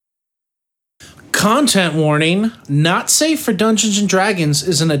Content warning, Not Safe for Dungeons and Dragons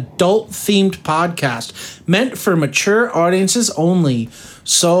is an adult-themed podcast meant for mature audiences only.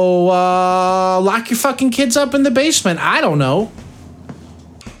 So, lock your fucking kids up in the basement. I don't know.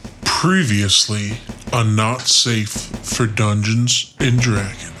 Previously on Not Safe for Dungeons and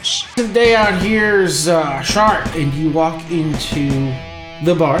Dragons. Today out here's Sharp, and you walk into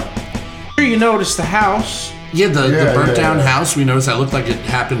the bar. Here you notice the house. Yeah, the burnt down house. We noticed that looked like it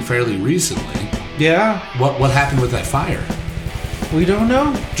happened fairly recently. Yeah. What happened with that fire? We don't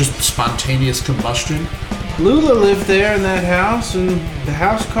know. Just spontaneous combustion? Lula lived there in that house, and the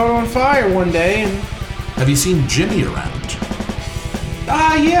house caught on fire one day, and... Have you seen Jimmy around?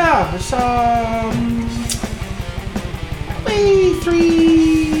 Yeah. It's, probably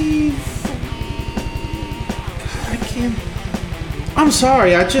 3... I can't... I'm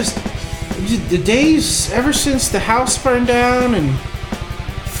sorry, the days ever since the house burned down and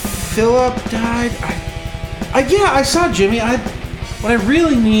Philip died, I saw Jimmy. What I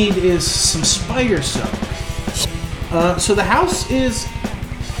really need is some spider soap. So the house is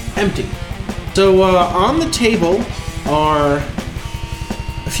empty. So on the table are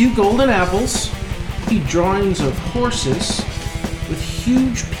a few golden apples, a few drawings of horses with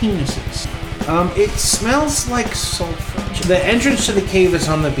huge penises. It smells like sulfur. The entrance to the cave is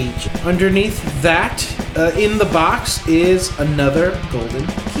on the beach. Underneath that, in the box, is another golden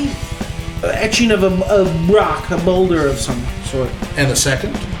key. Etching of a rock, a boulder of some sort. And a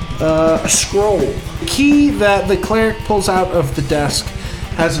second? A scroll. The key that the cleric pulls out of the desk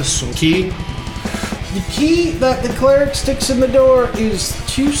has a sword. Key? The key that the cleric sticks in the door is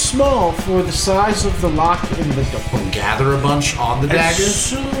too small for the size of the lock in the door. We'll gather a bunch on the dagger? As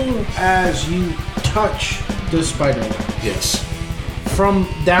soon as you touch the spider web. Yes. From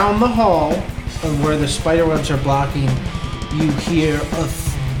down the hall, of where the spider webs are blocking, you hear a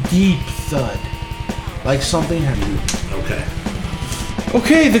deep thud. Like something heavy. Okay.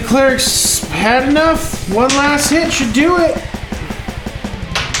 Okay, the cleric's had enough. One last hit should do it.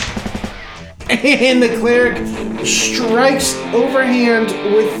 And the cleric strikes overhand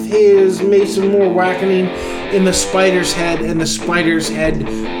with his mace of more whackening in the spider's head, and the spider's head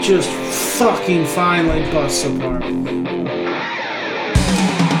just fucking finally busts apart.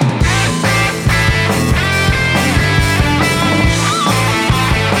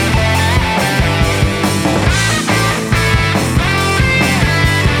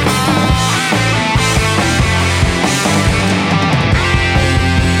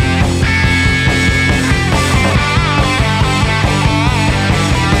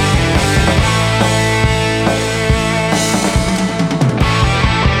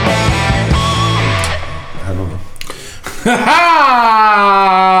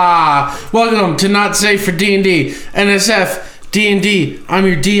 Ha! Welcome to Not Safe for D&D, NSF, D&D. I'm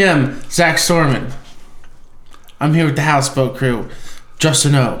your DM, Zach Storman. I'm here with the Houseboat crew.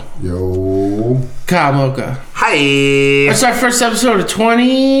 Justin O. Yo. Kyle Mocha. Hi. It's our first episode of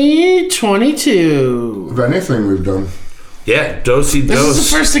 2022. Of anything we've done. Yeah, dosey This dose. is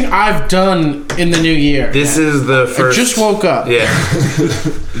the first thing I've done in the new year. This is the first. I just woke up. Yeah.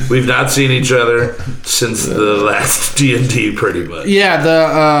 We've not seen each other since the last D&D, pretty much. Yeah,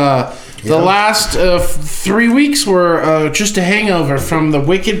 the last 3 weeks were just a hangover from the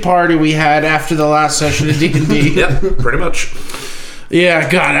wicked party we had after the last session of D&D. Yep, pretty much. Yeah,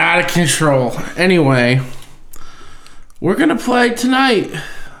 got out of control. Anyway, we're going to play tonight,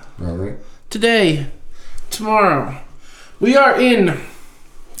 All right. today, tomorrow. We are in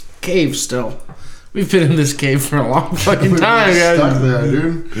cave still. We've been in this cave for a long fucking time, guys. Stuck there,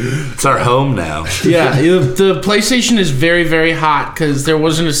 dude. It's our home now. Yeah, the PlayStation is very, very hot because there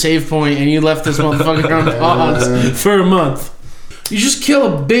wasn't a save point and you left this motherfucker on pause for a month. You just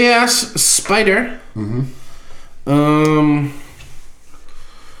kill a big ass spider. Mm-hmm.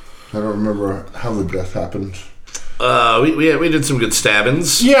 I don't remember how the death happened. We did some good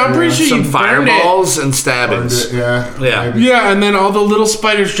stabbings. Yeah, I'm pretty sure Some you burned fireballs and stabbings. Burned it, yeah. Yeah. Maybe. Yeah, and then all the little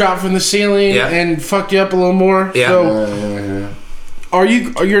spiders dropped from the ceiling and fucked you up a little more. Yeah. So, Yeah.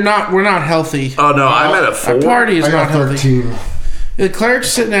 we're not healthy. Oh no, I'm at a 4. Our party is I not got healthy. 13. The cleric's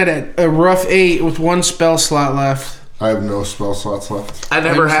sitting at a rough 8 with one spell slot left. I have no spell slots left. I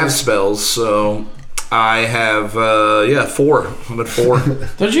never have spells, so I have 4. I'm at 4.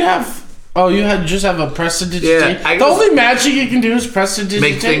 Don't you have... Oh, you just have a prestidigitate? Yeah, the only magic you can do is prestidigitate.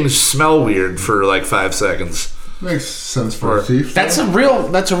 Make things smell weird for like 5 seconds. Makes sense for a thief. That's a real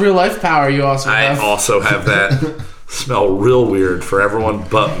life power you also I have. also have that. Smell real weird for everyone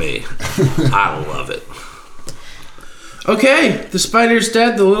but me. I love it. Okay, the spider's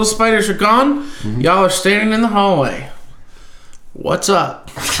dead. The little spiders are gone. Mm-hmm. Y'all are standing in the hallway. What's up?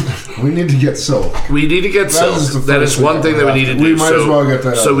 We need to get silk. We need to get silk. That is one thing that we need to do. We might as well get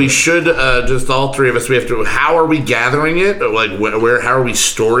that. So we should just all three of us. We have to. How are we gathering it? Like where? How are we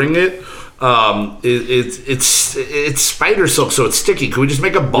storing it? It's spider silk, so it's sticky. Can we just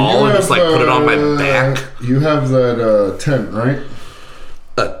make a ball and just like put it on my back? You have that tent, right?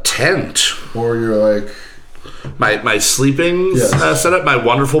 A tent, or you're like my sleeping setup, my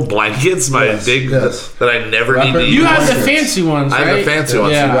wonderful blankets, my big that I never need to use. You have the fancy ones, right? I have the fancy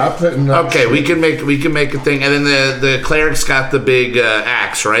ones. Yeah. Okay, we can make a thing, and then the cleric's got the big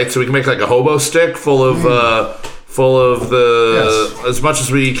axe, right? So we can make like a hobo stick full of as much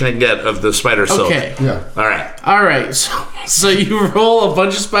as we can get of the spider silk. Okay. Yeah. All right. So you roll a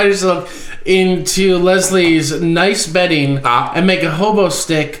bunch of spider silk into Leslie's nice bedding and make a hobo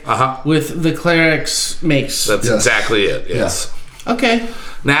stick with the cleric's mace. That's exactly it. Yes. Okay.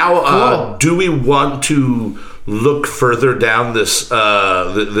 Now, Cool. do we want to look further down this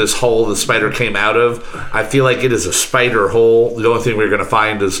this hole the spider came out of? I feel like it is a spider hole. The only thing we're going to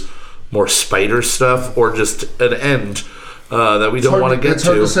find is more spider stuff, or just an end that we don't want to get to. It's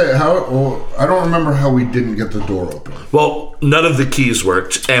hard to say. I don't remember how we didn't get the door open. Well, none of the keys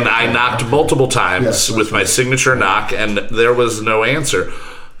worked, and I knocked multiple times with my signature knock, and there was no answer.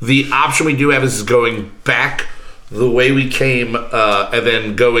 The option we do have is going back the way we came, and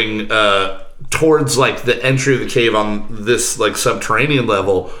then going towards like the entry of the cave on this like subterranean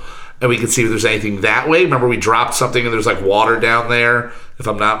level, and we can see if there's anything that way. Remember, we dropped something, and there's like water down there, if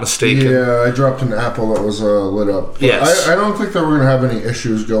I'm not mistaken. Yeah, I dropped an apple that was lit up. But yes. I don't think that we're going to have any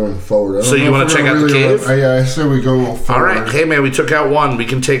issions going forward. So you want to check out the cave? Yeah, I say we go forward. All right. Hey, man, we took out one. We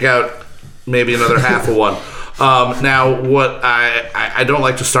can take out maybe another half of one. Now, what I don't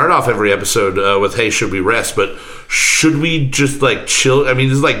like to start off every episode with, hey, should we rest? But should we just, like, chill? I mean,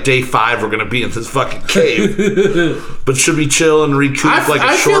 this is like day 5 we're going to be in this fucking cave. But should we chill and recoup, a short rest?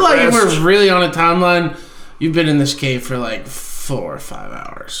 I feel like we're really on a timeline. You've been in this cave for, like, 4 or 5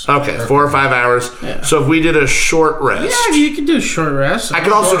 hours. Okay, 4 or 5 hours. Yeah. So if we did a short rest. Yeah, you can do a short rest. I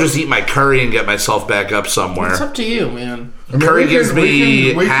could also just eat my curry and get myself back up somewhere. It's up to you, man. I mean, curry gives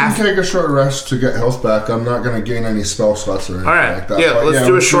me we half. can take a short rest to get health back. I'm not going to gain any spell slots or anything like that. Yeah, let's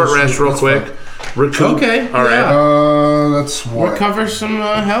do a short rest real quick. Recoup. Okay. All right. That's what? Recover some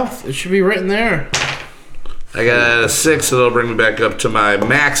health. It should be written there. I got a 6, so that'll bring me back up to my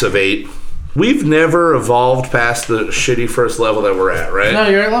max of 8. We've never evolved past the shitty first level that we're at, right? No,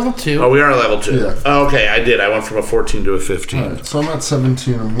 you're at level 2. Oh, we are at level 2. Yeah. Oh, okay, I did. I went from a 14 to a 15. Right, so I'm at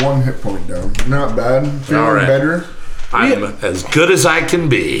 17 and 1 hit point down. Not bad. Feeling better. I'm as good as I can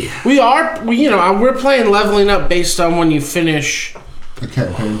be. We're playing leveling up based on when you finish the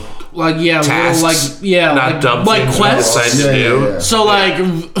campaign. Like tasks, not dumb things quests. we decide to do. Yeah. So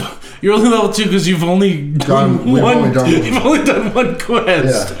you're only level 2 because you've only done one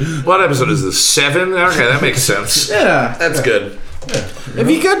quest. Yeah. What episode is this? 7? Okay, that makes sense. Yeah, that's good. Yeah. If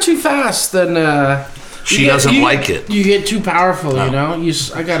you go too fast, then she doesn't like it. You get too powerful. You know.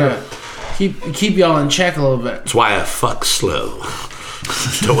 I gotta keep y'all in check a little bit. That's why I fuck slow.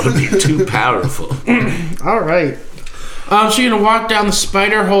 Don't want to be too powerful. All right. So you're gonna walk down the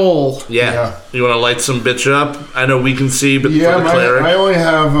spider hole. Yeah. You want to light some bitch up? I know we can see, but for the cleric, I only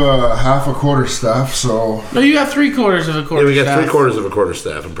have half a quarterstaff, so. No, you got 3/4 of a quarterstaff. Yeah, we got 3/4 of a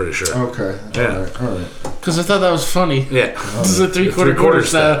quarterstaff. I'm pretty sure. Okay. Yeah. All right. Because I thought that was funny. Yeah. This is a 3/4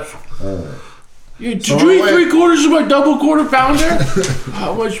 quarterstaff. All right. Did you eat 3/4 of my double quarter pounder?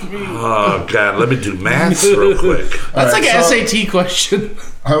 How much meat? Oh God, let me do maths real quick. That's like an SAT question.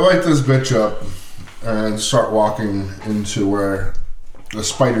 I light this bitch up and start walking into where the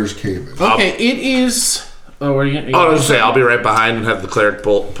spider's cave is. Okay, it is. Oh, where are you? I was going to say, I'll be right behind and have the cleric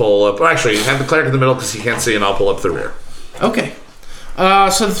pull up. Or actually, have the cleric in the middle because he can't see, and I'll pull up the rear. Okay.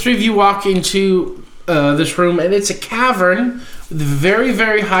 So the three of you walk into this room, and it's a cavern with a very,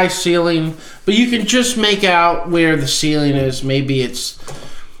 very high ceiling, but you can just make out where the ceiling is. Maybe it's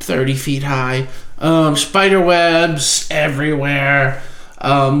 30 feet high. Spider webs everywhere.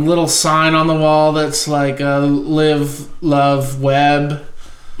 Little sign on the wall that's like live, love, web.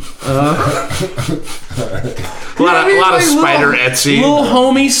 A lot of Spider Etsy. Little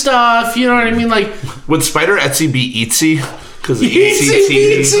homey stuff, you know what I mean? Like, would Spider Etsy be Etsy? Because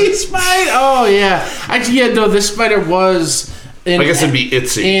Etsy Spider. Oh yeah, actually, yeah. No, this spider was. I guess it'd be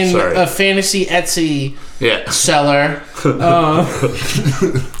Etsy. In Sorry. A fantasy Etsy seller.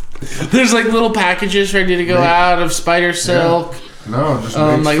 There's like little packages ready to go out of spider silk. Yeah. No, just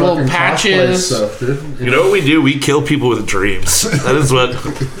like little patches. Stuff, dude. You know what we do? We kill people with dreams. That is what.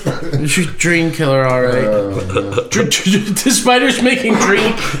 Dream killer, all right. The spider's making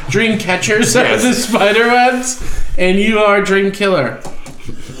dream catchers out of the spider webs, and you are dream killer.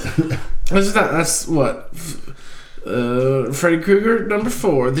 That's what? Freddy Krueger, number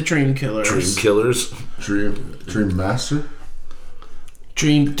 4, the Dream Killers. Dream Killers. Dream Master.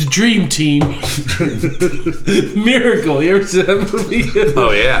 The Dream Team. Miracle. You ever seen that movie?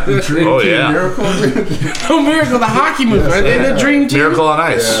 Oh, yeah. Miracle. Oh, Miracle, the hockey movie. Right? The Dream Team. Miracle on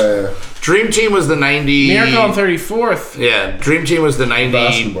Ice. Yeah. Dream Team was the 90... Miracle on 34th. Yeah, Dream Team was the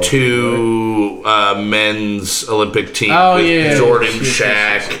 92 men's Olympic team. Oh, with yeah. Jordan,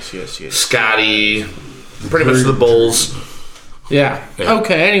 Yes, Shaq, Scotty, pretty much the Bulls. Yeah.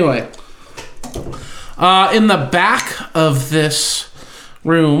 Okay, anyway. In the back of this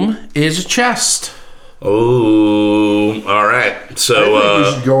room is a chest. Oh, all right. I So, think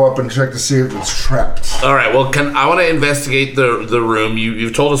we should go up and check to see if it's trapped. all right. Well, I want to investigate the room.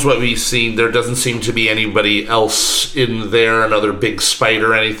 You've told us what we've seen. There doesn't seem to be anybody else in there. Another big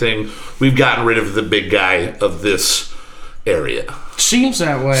spider or anything. We've gotten rid of the big guy of this area. Seems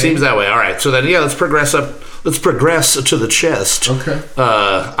that way. Seems that way. All right. So then, yeah, let's progress up. Let's progress to the chest. Okay.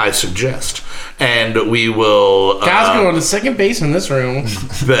 I suggest, and we will. Guys going to second base in this room.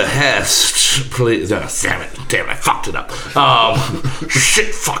 Behest, please. Oh, damn it! I fucked it up.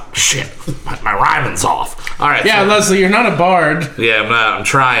 Shit. My rhyming's off. All right. Yeah, so- Leslie, you're not a bard. Yeah, I'm not. I'm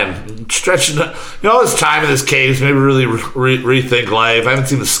trying. Stretching. All this time in this cave, maybe really rethink life. I haven't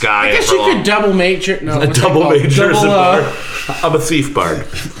seen the sky. I guess for you long. could double major. No, A double major. Double, I'm a thief bard.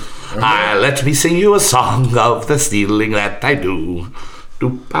 Let me sing you a song of the stealing that I do.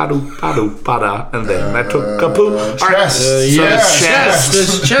 Do-pa-do-pa-do-pa-da. And then I took a poo. All right. Chest. So Chest.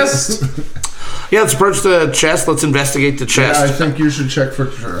 This chest. Yeah, let's approach the chest. Let's investigate the chest. I think you should check for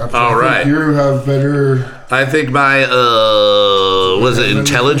traps. All right. You have better. I think my was it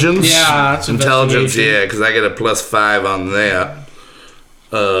intelligence? Yeah, that's intelligence. investigation. Yeah, because I get a +5 on that.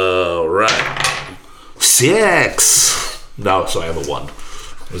 Right. 6. No, so I have a 1.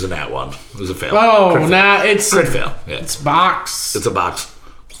 It was a nat 1. It was a fail. Oh, Crit fail. nah, it's Crit fail. Yeah, it's box. it's a box.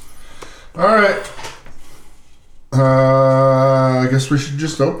 All right. I guess we should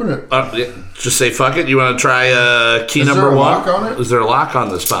just open it. Yeah, just say fuck it. You want to try key Is number there a 1? lock on it? Is there a lock on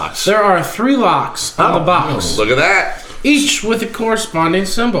this box? There are 3 locks on the box, Look at that. each with a corresponding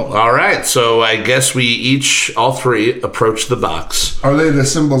symbol. All right, so I guess we each, all 3, approach the box. Are they the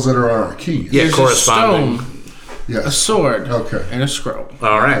symbols that are on our keys? Yeah, There's corresponding. a stone, a Yes. sword, Okay. and a scroll.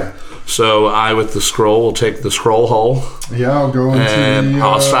 All right. So I, with the scroll, will take the scroll hole, Yeah, I'll go into and the.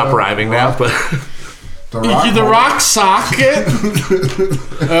 I'll stop rhyming now. But The rock. The hole. rock socket.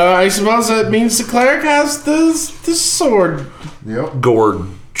 I suppose that means the cleric has the sword. Yep. gourd.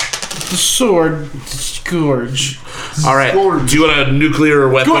 The sword scourge. All right. Gorge. Do you want a nuclear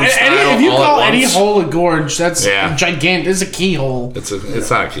weapon style? If you all call at any once? hole a gorge, that's Yeah. gigantic. It's a keyhole. It's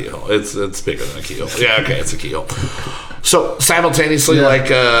not a keyhole. It's bigger than a keyhole. Yeah, okay, it's a keyhole. So simultaneously, Yeah. like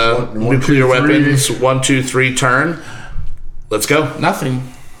One, nuclear 2, 3. weapons, 1, 2, 3, turn. Let's go.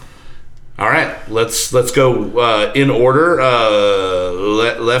 Nothing. All right, let's go in order,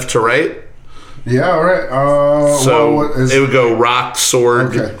 left to right. Yeah. All right. So what is? it would go rock,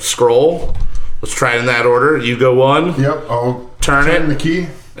 sword, Okay. scroll. Let's try it in that order. You go 1, Yep. I'll turn it. the key.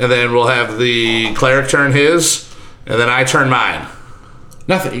 and then we'll have the cleric turn his, and then I turn mine.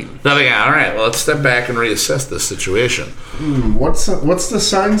 Nothing. Nothing. All right. Well, let's step back and reassess this situation. What's the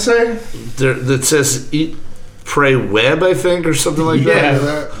sign say? That says "Eat, Pray, Web," I think, or something like Yeah.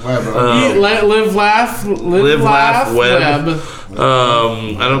 that. Eat, live, laugh, Live, laugh, web.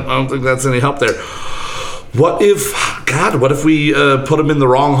 I don't think that's any help there. What if we put them in the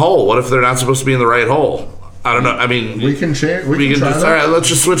wrong hole? What if they're not supposed to be in the right hole? I don't know. I mean, We can change. we can try just that. all right. Let's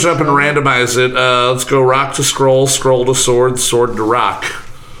just switch it up and randomize it. Let's go rock to scroll, scroll to sword, sword to rock.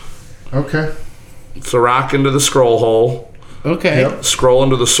 Okay. So rock into the scroll hole, Okay. Yep. scroll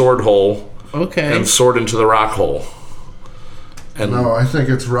into the sword hole, Okay. and sword into the rock hole. And No, I think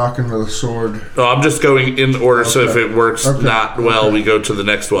it's rocking with a sword. oh, I'm just going in order, so if Okay. it works Okay. not well, Okay. we go to the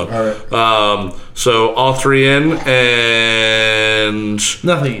next one. All right. So all 3 in and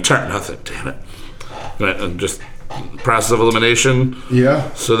Nothing. turn nothing. Damn it! Right, and just process of elimination. Yeah.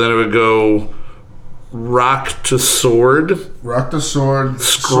 So then it would go rock to sword, Rock the sword.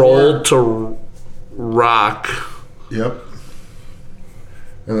 scroll sword. to rock. Yep.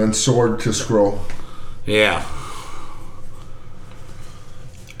 And then sword to scroll. Yeah.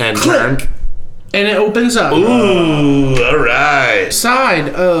 And turn. And it opens up. Ooh, all right. Side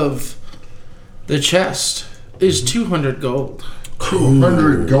of the chest is 200 gold.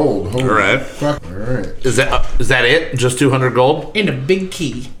 200 gold. Holy All right. fuck. All right. Is that it? Just 200 gold And a big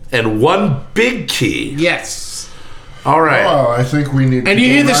key. and 1 big key. Yes. All right. Oh, I think we need. And to you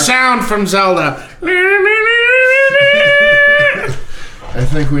go hear the back. sound from Zelda. I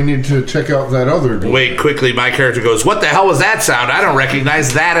think we need to check out that other door. Wait, quickly, my character goes, what the hell was that sound? I don't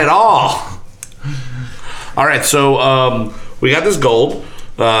recognize that at all. All right, so we got this gold.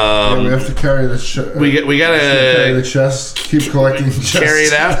 Yeah, we have to carry the chest. We gotta carry the chest. Keep collecting the chest. carry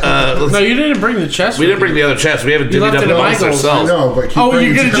it out. No, you didn't bring the chest. We didn't bring the other chest. We haven't divvied left up it in amongst Michael's. I ourselves. know, but keep Oh,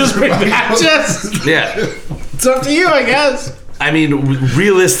 bringing you're gonna just bring that Michael. chest? Yeah. It's up to you, I guess. I mean,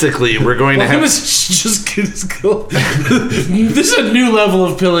 realistically, we're going to It have, was just cool. This is a new level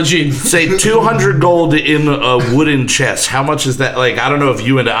of pillaging. say, 200 gold in a wooden chest. How much is that? Like, I don't know if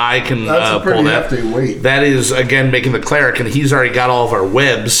you and I can That's a pull pretty that. hefty weight. That is, again, making the cleric, and he's already got all of our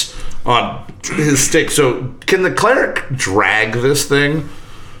webs on his stick. So, can the cleric drag this thing?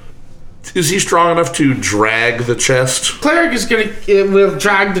 Is he strong enough to drag the chest? Cleric is will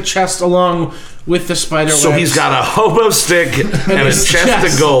drag the chest along with the spider So webs. he's got a hobo stick and a his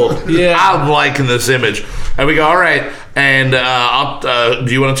chest of gold. Yeah. I'm liking this image. And we go, all right. And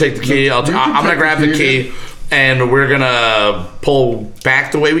do you want to take the key? I'm going to grab the key, and we're going to pull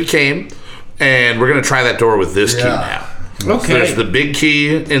back the way we came, and we're going to try that door with this key now. Okay. There's the big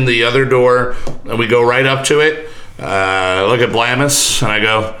key in the other door, and we go right up to it. Look at Blamus, and I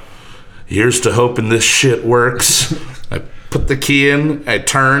go, here's to hoping this shit works. I put the key in, I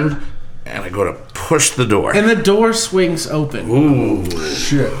turn, and I go to push the door. And the door swings open. Ooh.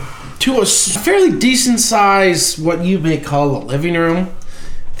 Shit. To a fairly decent size, what you may call a living room.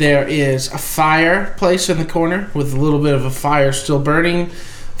 There is a fireplace in the corner with a little bit of a fire still burning.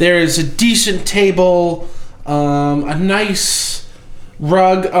 There is a decent table, a nice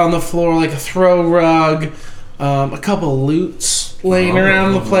rug on the floor, like a throw rug, a couple of loots laying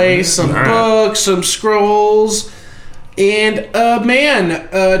around the place, some books, some scrolls, and a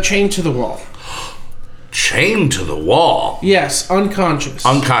man chained to the wall. Chained to the wall. Yes, unconscious.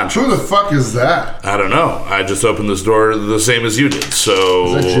 Unconscious. Who the fuck is that? I don't know. I just opened this door the same as you did.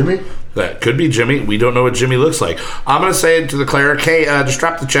 So Is that Jimmy? That could be Jimmy. We don't know what Jimmy looks like. I'm going to say to the cleric, hey, just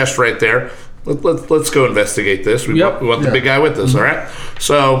drop the chest right there. Let's go investigate this. We want the big guy with us, all right?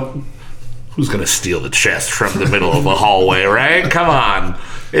 So who's going to steal the chest from the middle of a hallway, right? Come on.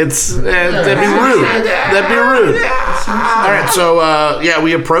 That'd be rude. That'd be rude. All right, so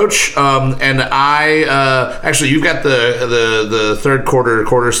we approach, and I actually you've got the third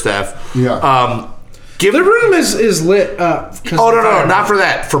quarter staff. Yeah. Give The room is lit up. Oh no, not for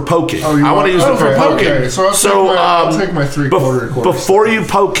that. For poking. Oh, you I want to use it for poking. Okay, so I'll take my three-quarter before you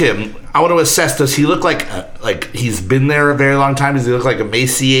poke him, I want to assess. Does he look like he's been there a very long time? Does he look like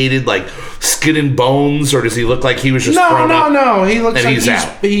emaciated, like skin and bones, or does he look like he was just thrown up? No. He looks and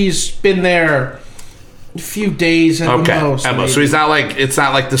like he's been there a few days at the most. Emma. So he's not like it's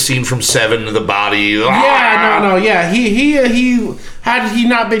not like the scene from Seven, the body. Yeah, no. Yeah, he had he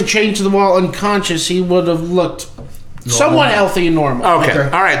not been chained to the wall unconscious, he would have looked somewhat healthy and normal. Okay.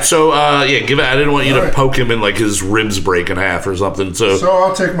 All right. So give it. I didn't want you to poke him in like his ribs break in half or something. So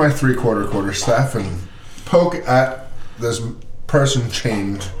I'll take my three-quarter staff and poke at this person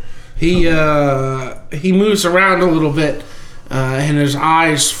chained. He moves around a little bit, and his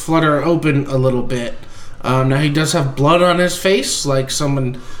eyes flutter open a little bit. Now he does have blood on his face, like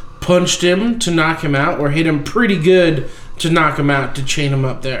someone punched him to knock him out, or hit him pretty good to knock him out, to chain him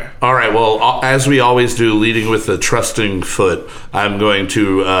up there. all right. Well, as we always do, leading with a trusting foot, I'm going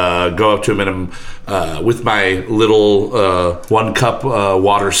to go up to him and with my little 1 cup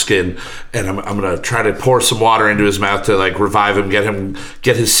water skin, and I'm going to try to pour some water into his mouth to like revive him,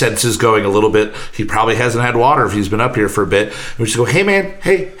 get his senses going a little bit. He probably hasn't had water if he's been up here for a bit. And we just go, hey man,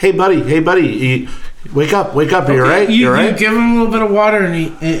 hey buddy. Wake up! Are you right? You right? give him a little bit of water, and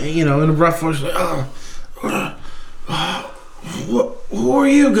he, in a rough voice, like, who are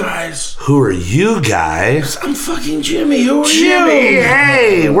you guys? Who are you guys? I'm fucking Jimmy. Who are Jimmy, you?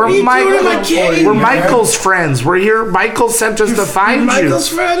 hey, we're What are you doing in my cave? We're Michael's friends. We're here. Michael sent us to find you. Michael's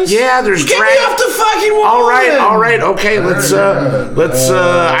friends? Yeah, there's Get me off the fucking wall. All right. Okay, let's.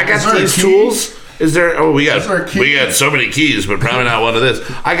 I got these tools. Is there? Oh, we got so many keys, but probably not one of this.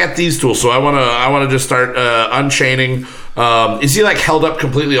 I got these tools, so I wanna just start unchaining. Is he like held up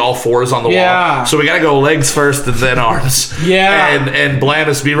completely all fours on the wall? So we gotta go legs first and then arms. Yeah. And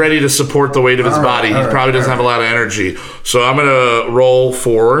Blandis, be ready to support the weight of his body. He probably doesn't have a lot of energy. So I'm gonna roll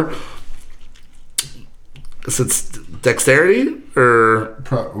for. Is it dexterity or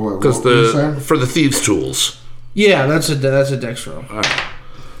because for the thieves' tools? Yeah, that's a dex roll.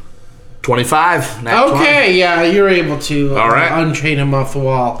 25. Okay, 20. yeah, you're able to All right. unchain him off the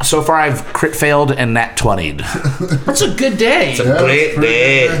wall. So far, I've crit failed and nat 20'd. That's a good day. Great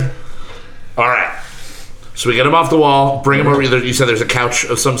day. All right. So we get him off the wall, bring him over. You said there's a couch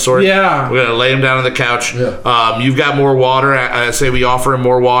of some sort. Yeah. We're gonna lay him down on the couch. Yeah. You've got more water. I say we offer him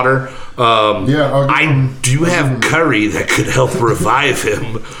more water. I do have curry that could help revive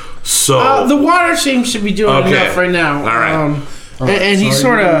him. So the water seems to be doing enough right now. All right. And he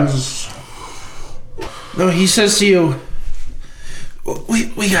sort of. No, he says to you,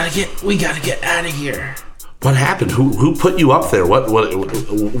 "We gotta get out of here." What happened? Who put you up there?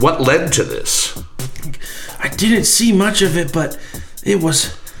 What led to this? I didn't see much of it, but it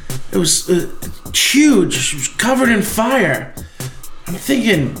was huge. It was covered in fire. I'm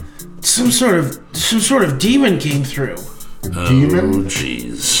thinking some sort of demon came through. Demon? Oh,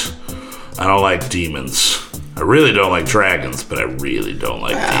 jeez. I don't like demons. I really don't like dragons, but I really don't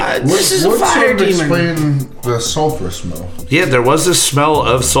like demons. This is a fire demon. Explain the sulfur smell. Yeah, there was this smell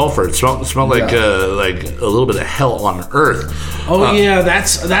of sulfur. It smelled like a little bit of hell on Earth. Oh yeah,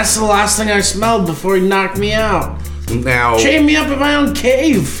 that's the last thing I smelled before he knocked me out. Now, Chained me up in my own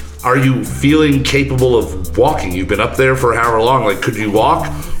cave. are you feeling capable of walking? You've been up there for however long. Like, could you walk,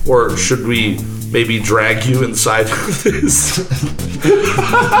 or should we maybe drag you inside of this?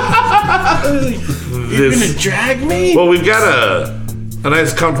 You're gonna drag me? Well, we've got a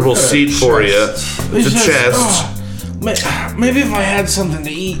nice comfortable seat for you. It's a chest. Maybe if I had something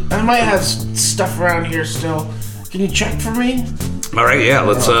to eat. I might have stuff around here still. Can you check for me? All right, yeah.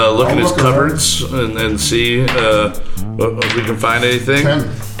 Let's look at his cupboards and see if we can find anything. 10.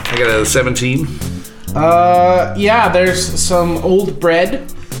 I got a 17. Yeah, there's some old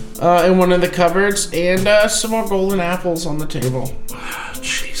bread in one of the cupboards and some more golden apples on the table.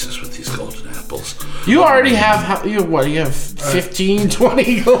 Jesus, with these golden apples. You already have, you have 15,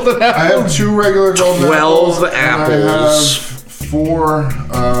 20 golden apples? I have 2 regular golden 12 apples. apples. I have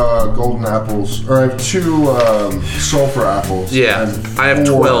 4 golden apples. Or I have 2 sulfur apples. Yeah, and I have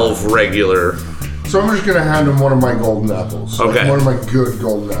 4. 12 regular. So I'm just going to hand him one of my golden apples. Okay. One of my good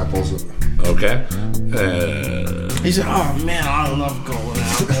golden apples. Okay. He said, "Oh man, I love golden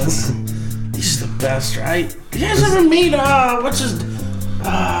apples. These are the best, right? You guys ever meet the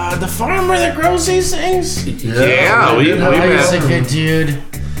farmer that grows these things? Yeah, we He's a met. good dude."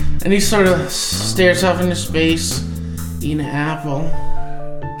 And he sort of stares off into space, eating an apple.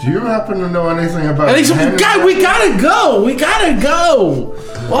 Do you happen to know anything about And he said, hen we gotta go. We gotta go.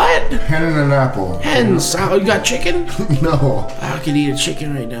 What? hen and an apple? Hens? Oh, you got chicken? No. I could eat a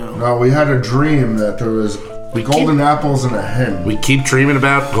chicken right now. No, we had a dream that there was golden apples and a hen. We keep dreaming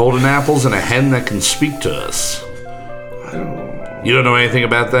about golden apples and a hen that can speak to us. You don't know anything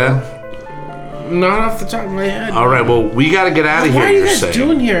about that? Not off the top of my head. All right, well, we got to get out of here, What are you you're guys saying.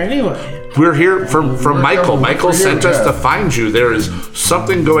 doing here anyway? We're here from Michael. coming Michael for you, sent us yeah. to find you. There is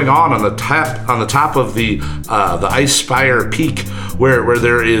something going on the top of the Ice Spire Peak, where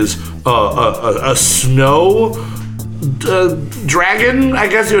there is a snow dragon. I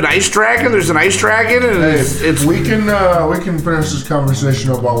guess an ice dragon. There's an ice dragon, and Hey, it's we can finish this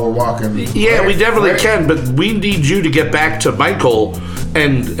conversation up while we're walking. yeah, Right? we definitely Right? can. But we need you to get back to Michael,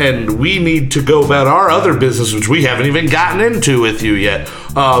 and we need to go about our other business, which we haven't even gotten into with you yet.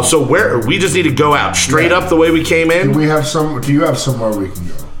 So we just need to go out straight up the way we came in. Do you have somewhere we can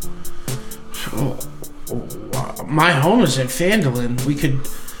go? My home is in Phandalin.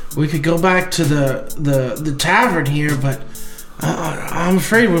 We could go back to the tavern here, but I'm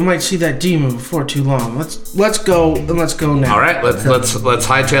afraid we might see that demon before too long. Let's go and let's go now. All right, let's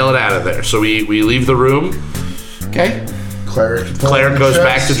hightail it out of there. So we leave the room. Okay. Claire goes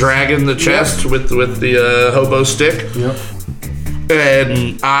back to dragging the chest with the hobo stick. Yep.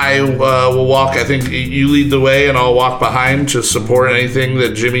 And I will walk. I think you lead the way, and I'll walk behind to support anything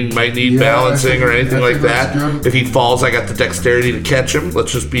that Jimmy might need balancing or anything like that. Good. If he falls, I got the dexterity to catch him.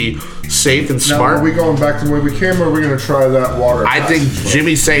 Let's just be safe and Now, smart. are we going back to the way we came, or are we going to try that water? I think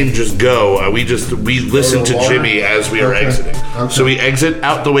Jimmy's saying just go. We listen to water? Jimmy as we are Okay. exiting. Okay. So we exit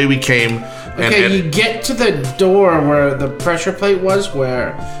out the way we came. Okay, And you get to the door where the pressure plate was,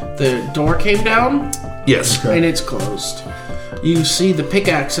 where the door came down, yes. Okay. and it's closed. You see the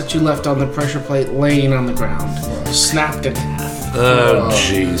pickaxe that you left on the pressure plate laying on the ground, snapped in half. Oh,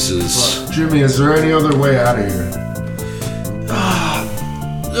 Jesus. Jimmy, is there any other way out of here?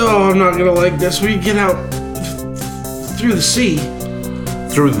 Oh, I'm not gonna like this. We get out through the sea.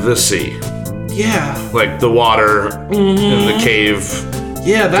 Through the sea. Yeah, Like the water in the cave.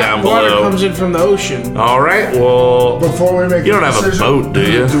 yeah, that Down water below. comes in from the ocean. All right, well, Before we make You a don't have a decision, boat, do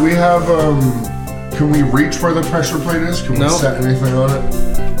you? Do we have can we reach where the pressure plate is? Can we No. set anything on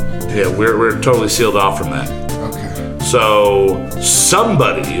it? yeah, we're totally sealed off from that. Okay. So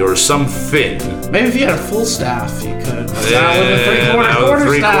somebody or something. Maybe if you had a full staff, you could. Yeah, Not with a three-quarter not with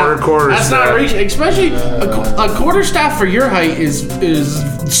a staff. three-quarter That's staff. not reaching. Especially a quarter staff for your height is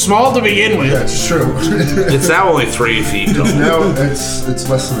small to begin with. Yeah, it's true. It's now only 3 feet tall. No, it's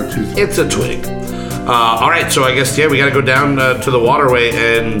less than a tooth. It's a twig. All right, so I guess we got to go down to the waterway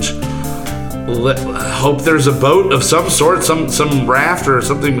and hope there's a boat of some sort, some raft or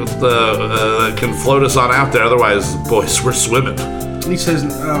something that can float us on out there. Otherwise, boys, we're swimming. He says,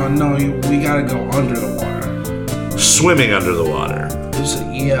 no, we gotta go under the water. Swimming under the water. He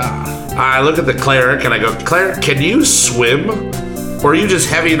said, yeah. I look at the cleric and I go, Cleric, can you swim? Or are you just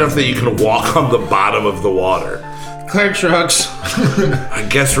heavy enough that you can walk on the bottom of the water? Cleric shrugs. I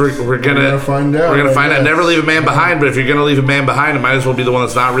guess we're gonna find out. We're gonna find out. guess. Never leave a man behind, but if you're gonna leave a man behind, it might as well be the one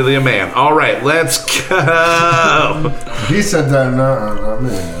that's not really a man. All right, let's go. He said that, not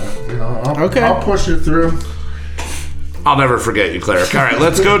me. You know, Okay. I'll push you through. I'll never forget you, Cleric. All right,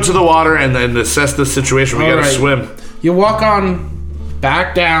 let's go to the water and then assess the situation. We All gotta right. swim. You walk on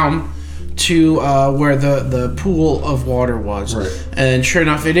back down to where the pool of water was. Right. And sure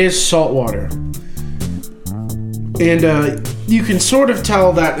enough, it is salt water. And you can sort of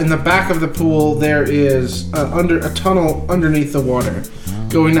tell that in the back of the pool there is a tunnel underneath the water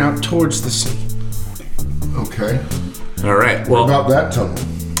going out towards the sea. Okay. All right. What Well, about that tunnel?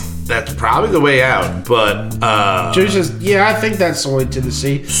 that's probably the way out, but Joe says, yeah, I think that's the way to the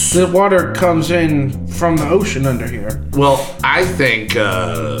sea. The water comes in from the ocean under here. well, I think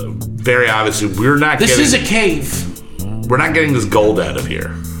very obviously we're not This getting is a cave. we're not getting this gold out of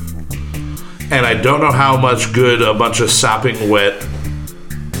here. And I don't know how much good a bunch of sopping wet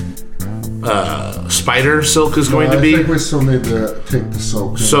spider silk is going to I be. think we still need to take the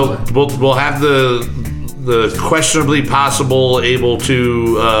silk. So we'll have the questionably possible able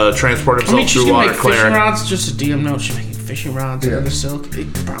to transport I himself mean, she's through gonna water, make fishing Cleric. rods. Just a DM note. She's making fishing rods Yeah. out of silk.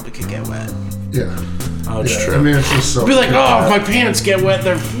 It probably could get wet. Yeah. Oh, it's Yeah, true. I mean, it's just silk. Be like, oh, if my pants get wet,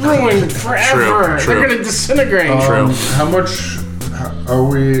 they're ruined forever. True. They're gonna disintegrate. True. How much are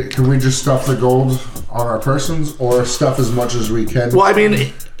we? Can we just stuff the gold on our persons, or stuff as much as we can? Well, I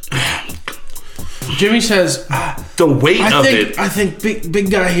mean, Jimmy says, the weight of it. I think big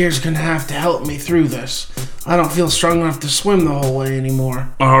guy here is gonna have to help me through this. I don't feel strong enough to swim the whole way anymore.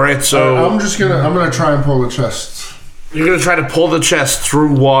 All right, so I'm gonna try and pull the chest. you're gonna try to pull the chest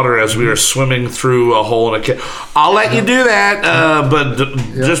through water as we are swimming through a hole in a cave. I'll let you do that, but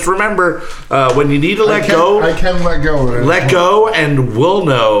just remember when you need to let go. I can let go. Of it. Let go, and we'll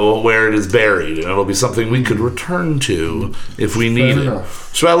know where it is buried, and it'll be something we could return to if we need it. enough.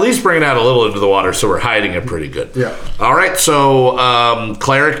 So at least bring it out a little into the water, so we're hiding it pretty good. Yeah. All right. So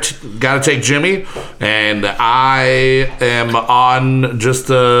Cleric got to take Jimmy, and I am on just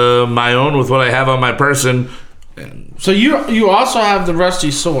my own with what I have on my person. So you also have the rusty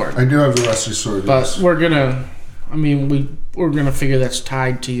sword, I do have the rusty sword. but yes. we're gonna we're gonna figure that's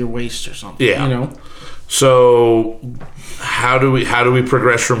tied to your waist or something. Yeah. You know. So how do we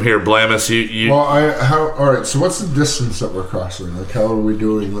progress from here, Blamus? You Well, all right. So what's the distance that we're crossing? Like, how are we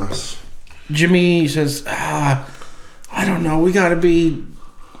doing this? Jimmy says, I don't know. We gotta be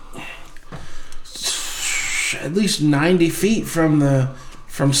at least 90 feet from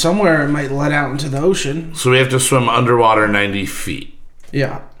somewhere it might let out into the ocean. so we have to swim underwater 90 feet.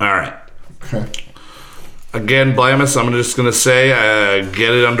 Yeah. All right. Okay. Again, Blamus, I'm just going to say,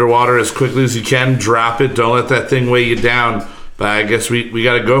 get it underwater as quickly as you can. Drop it. Don't let that thing weigh you down. But I guess we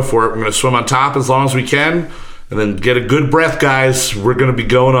got to go for it. We're going to swim on top as long as we can. And then get a good breath, guys. We're going to be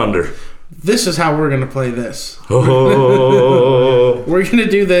going under. This is how we're gonna play this. Oh. We're gonna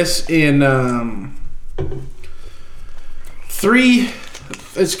do this in three.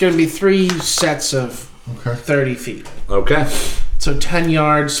 It's gonna be 3 sets of Okay. 30 feet. Okay. So 10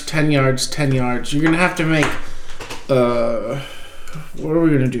 yards, 10 yards, 10 yards. You're gonna have to make. What are we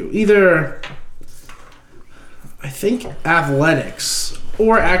gonna do? Either I think athletics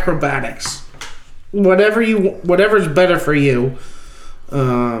or acrobatics. Whatever's better for you.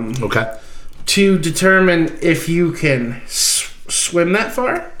 Okay. To determine if you can swim that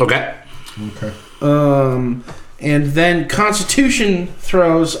far. Okay. Okay. And then Constitution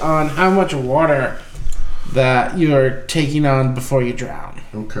throws on how much water that you're taking on before you drown,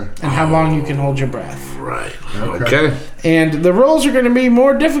 Okay. and how long you can hold your breath. Right. Okay. Okay. And the rolls are going to be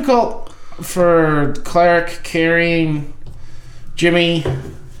more difficult for Cleric carrying Jimmy,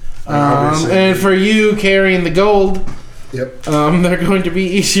 Obviously. and for you carrying the gold. Yep. They're going to be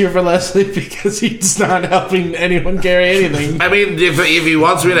easier for Leslie because he's not helping anyone carry anything. I mean, if he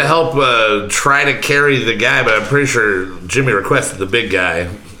wants me to help try to carry the guy, but I'm pretty sure Jimmy requested the big guy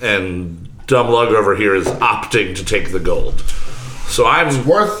and dumb lug over here is opting to take the gold. So I'm...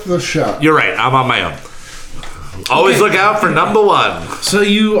 Worth the shot. You're right. I'm on my own. Always look out for number one. So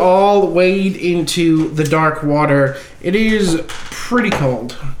you all wade into the dark water. It is pretty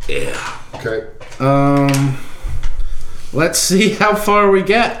cold. Yeah. Okay. Let's see how far we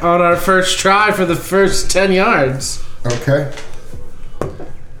get on our first try for the first 10 yards. Okay.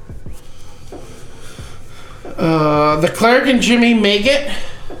 The cleric and Jimmy make it.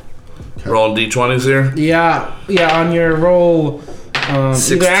 Rolling d20s here. Yeah, on your roll, either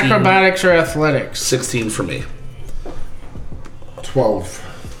 16. acrobatics or athletics. 16 for me. 12.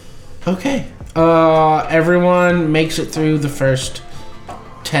 Okay. Everyone makes it through the first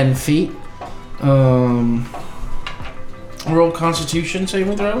 10 feet. Roll Constitution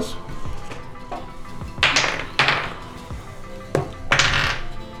saving throws.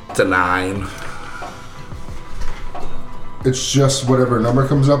 It's a 9. It's just whatever number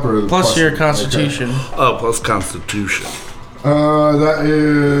comes up, or Plus your Constitution. Oh, plus Constitution. That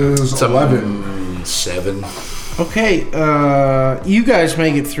is 11. 7. Okay, you guys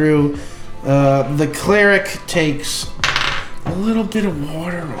make it through. The cleric takes a little bit of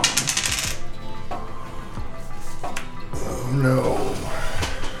water on. Oh no.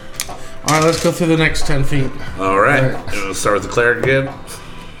 Alright, let's go through the next 10 feet. All right. We'll start with the cleric again.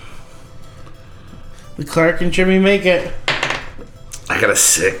 The cleric and Jimmy make it. I got a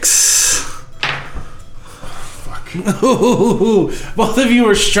 6. Ooh, both of you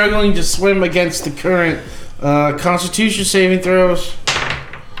are struggling to swim against the current. Constitution saving throws.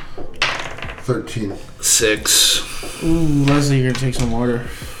 13. 6. Ooh, Leslie, you're gonna take some water.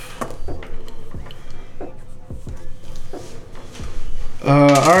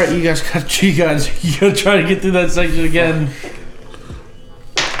 Alright, you guys gotta try to get through that section again.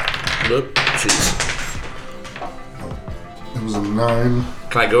 Oop, jeez. It was a 9.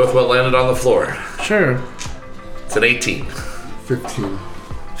 Can I go with what landed on the floor? Sure. It's an 18. 15.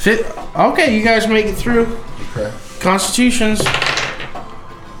 Okay, you guys make it through. Okay. Constitutions.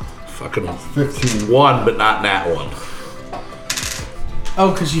 Fucking 15. 1, but not nat 1.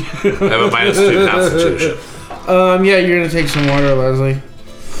 Oh, because you... I have a -2 Constitution. Yeah, you're gonna take some water, Leslie.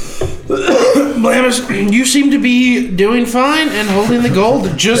 Blamus, you seem to be doing fine and holding the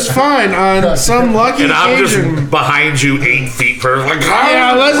gold just fine on some lucky And I'm occasion. just behind you 8 feet per. Like,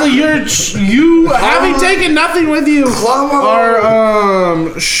 Yeah, Leslie, you having taken nothing with you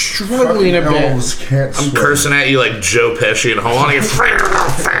are struggling a bit. Elves can't I'm swim. cursing at you like Joe Pesci and hold on to your.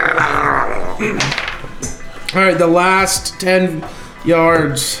 All right, the last 10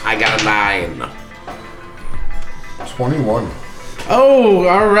 yards. I got a 9. 21. Oh,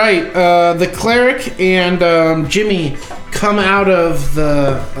 all right. The cleric and Jimmy come out of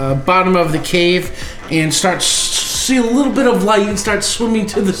the bottom of the cave and start see a little bit of light and start swimming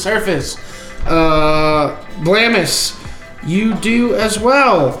to the surface. Blamus, you do as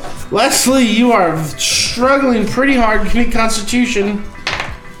well. Leslie, you are struggling pretty hard. Give me Constitution.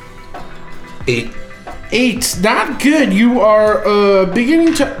 8. 8, not good. You are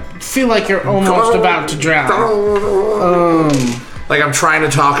beginning to feel like you're almost about to drown. Like I'm trying to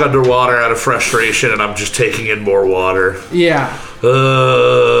talk underwater out of frustration and I'm just taking in more water. Yeah.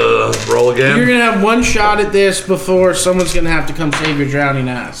 Roll again. You're gonna have one shot at this before someone's gonna have to come save your drowning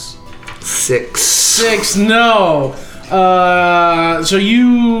ass. 6. 6, no. So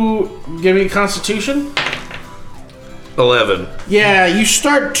you give me a Constitution? 11. Yeah, you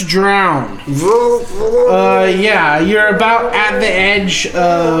start to drown. Yeah, you're about at the edge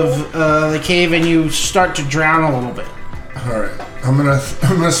of the cave and you start to drown a little bit. All right. I'm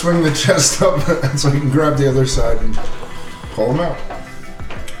gonna swing the chest up so I can grab the other side and pull him out.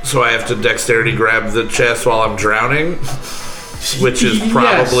 So I have to dexterity grab the chest while I'm drowning, which is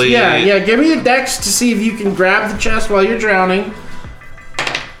probably Yes, yeah. Give me a dex to see if you can grab the chest while you're drowning.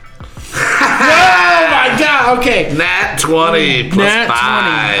 Oh my god! Okay. Nat 20 plus Nat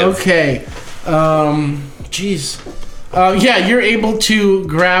 5. 20. Okay. Jeez. Yeah, you're able to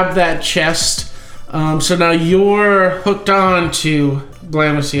grab that chest. So now you're hooked on to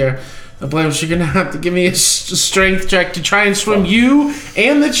Blamus here. Blamus, you're gonna have to give me a strength check to try and swim you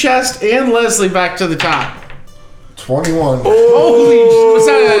and the chest and Leslie back to the top. 21. Holy! Was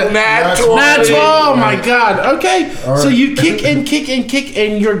that a Nat 20. Nat 12! Oh my god. Okay. All So right. you kick and kick and kick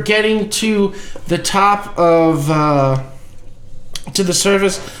and you're getting to the top of to the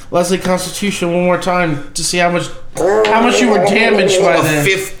surface. Leslie, Constitution one more time to see how much you were damaged by this.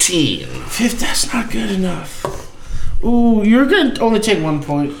 15. That's not good enough. Ooh, you're gonna only take 1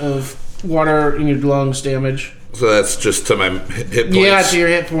 point of water in your lungs damage. So that's just to my hit points. Yeah, to your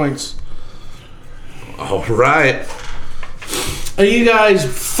hit points. All right. You guys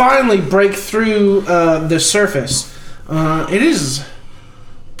finally break through the surface. It is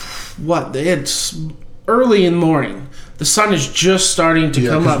it's early in the morning. The sun is just starting to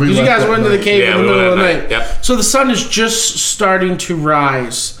come 'cause up. we Because you left guys that went into the night. cave in the we middle of the went at night. Yep. So the sun is just starting to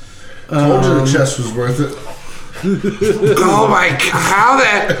rise. Told you the chest was worth it. Oh my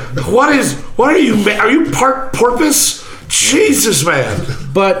god! What are you? Are you part porpoise? Jesus, man!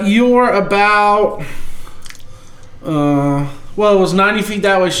 But you're about, it was 90 feet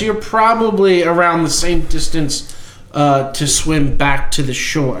that way, so you're probably around the same distance to swim back to the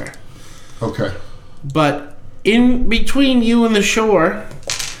shore. Okay. But in between you and the shore,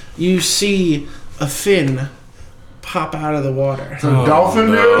 you see a fin pop out of the water The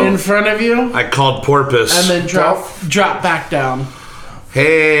dolphin no. dude? in front of you, I called porpoise. and then drop back down.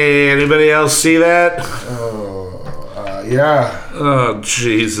 Hey, anybody else see that? Yeah. Oh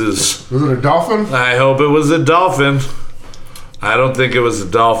Jesus! Was it a dolphin? I hope it was a dolphin. I don't think it was a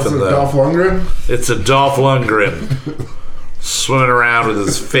dolphin Was it though. a Dolph Lundgren? It's a Dolph Lundgren swimming around with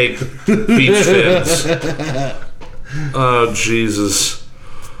his fake beach fins. Oh Jesus!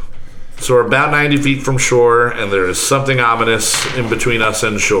 So we're about 90 feet from shore, and there is something ominous in between us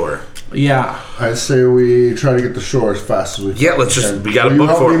and shore. Yeah. I say we try to get to shore as fast as we can. Yeah, let's just. We got to Will you book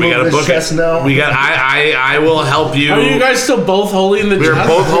help for it. me We got to move book this chest it. now? We got. I will help you. Are you guys still both holding the We're chest?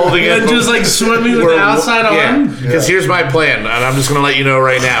 both holding it. And just like swimming with the outside on? Because here's my plan, and I'm just going to let you know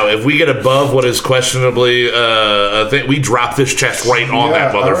right now. If we get above what is questionably a thing, we drop this chest right on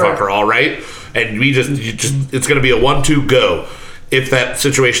that motherfucker, all right? And we just it's going to be a 1-2 go if that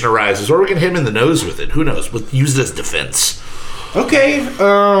situation arises. Or we can hit him in the nose with it. Who knows? We'll use it as defense. Okay,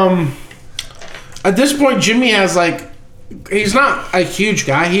 at this point, Jimmy has he's not a huge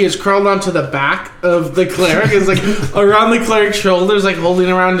guy. He is curled onto the back of the cleric. It's around the cleric's shoulders, holding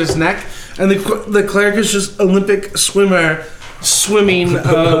around his neck. And the cleric is just Olympic swimmer swimming.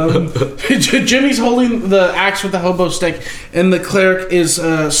 Jimmy's holding the axe with the hobo stick, and the cleric is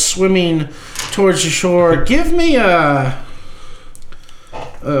swimming towards the shore. Give me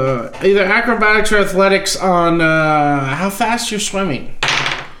either acrobatics or athletics on how fast you're swimming.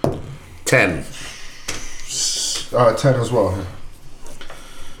 10. 10 as well.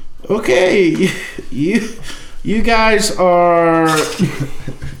 Okay, you guys are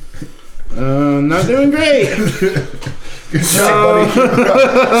not doing great.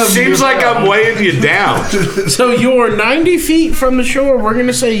 Seems like I'm weighing you down. So you're 90 feet from the shore. We're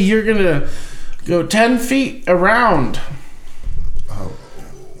gonna say you're gonna go 10 feet around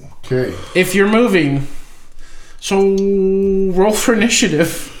Okay. if you're moving. So roll for initiative.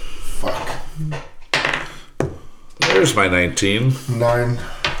 Fuck. There's my 19. 9.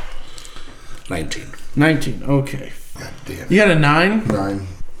 19. 19. Okay. God damn. You got a 9. 9.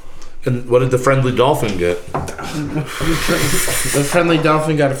 And what did the friendly dolphin get? The friendly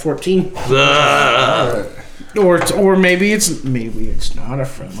dolphin got a 14. Ugh. Or maybe it's not a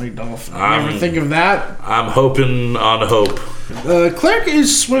friendly dolphin. You ever think of that? I'm hoping on hope. Cleric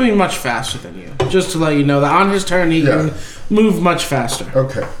is swimming much faster than you. Just to let you know that on his turn he can move much faster.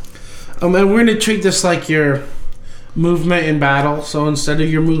 Okay. And we're gonna treat this like your movement in battle. So instead of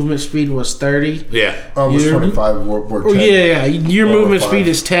your movement speed was 30. Yeah. Almost You're- 25. We're 10. Yeah. Your Or movement 5. speed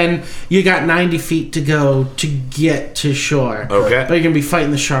is 10. You got 90 feet to go to get to shore. Okay. But you're gonna be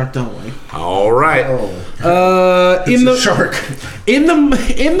fighting the shark, don't we? All right. Oh. In It's the a shark. in the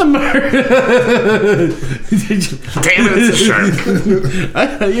Damn it, it's a shark.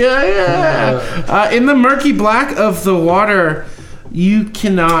 in the murky black of the water, you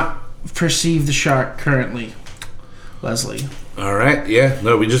cannot perceive the shark currently, Leslie. All right. Yeah.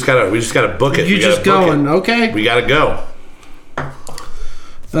 No, we just gotta book it. You're We gotta just book going, it. okay? We gotta go.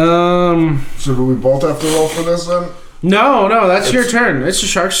 So do we both have to roll for this then? No, that's your turn. It's the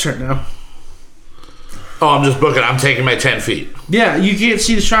shark's turn now. Oh, I'm just booking. I'm taking my 10 feet. Yeah, you can't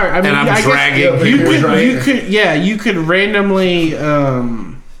see the shark. I mean, And I'm I guess dragging. you could randomly.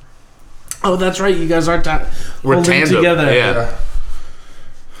 Oh, that's right. You guys aren't We're holding tandem. together. Yeah.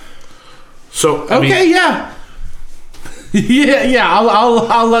 So I Okay, mean, yeah. yeah.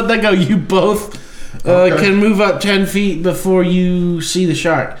 I'll let that go. You both can move up 10 feet before you see the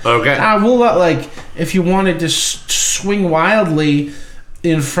shark. Okay. We'll let if you wanted to swing wildly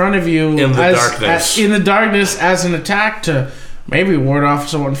in front of you In the darkness. in the darkness as an attack to maybe ward off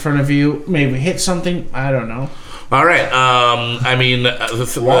someone in front of you, maybe hit something. I don't know. all right. I mean,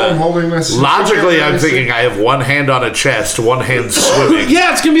 While I'm holding this. logically, I'm thinking I have one hand on a chest, one hand swimming.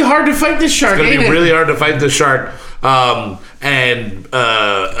 Yeah, it's gonna be hard to fight this shark. It's gonna ain't be it? really hard to fight the shark.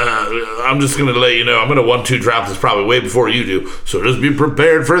 I'm just gonna let you know. I'm gonna 1-2 drop this probably way before you do. So just be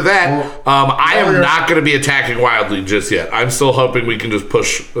prepared for that. I am not gonna be attacking wildly just yet. I'm still hoping we can just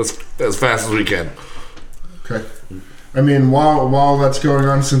push as fast as we can. Okay. I mean, while that's going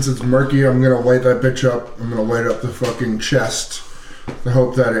on, since it's murky, I'm gonna light that bitch up. I'm gonna light up the fucking chest. I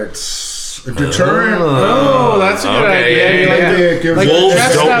hope that it's a deterrent. Oh, that's a good idea. Maybe it gives Wolves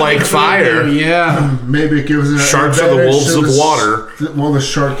chest don't up like between fire. you, Yeah. Maybe it gives an Sharks are the advantage wolves to of water. Well, the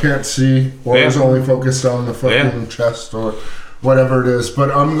shark can't see, or is only focused on the fucking chest, or whatever it is.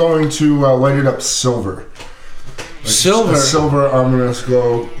 But I'm going to light it up silver. Silver. A silver ominous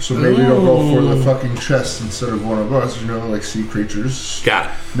glow, so maybe it'll go for the fucking chest instead of one of us. You know, like sea creatures.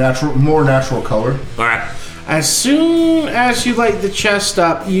 Got it. More natural color. All right. As soon as you light the chest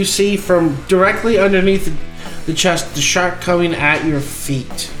up, you see from directly underneath the chest the shark coming at your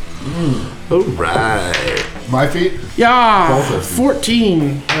feet. All right. My feet? Yeah, Both of them.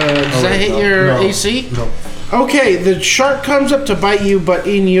 14. Does that hit your AC? No. Okay, the shark comes up to bite you, but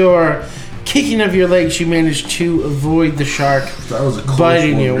in your kicking of your legs, you manage to avoid the shark That was a close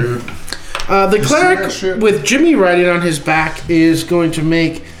biting one, you. dude. The that cleric shit? with Jimmy riding on his back is going to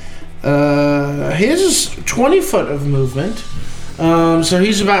make his 20 foot of movement. So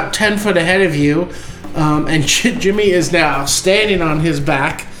he's about 10 foot ahead of you. And Jimmy is now standing on his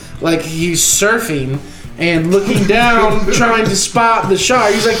back like he's surfing and looking down trying to spot the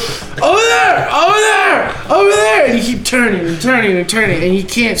shark. He's like, over there, over there, over there. And you keep turning and turning and turning and you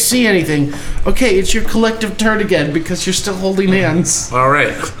can't see anything. Okay, it's your collective turn again because you're still holding hands. All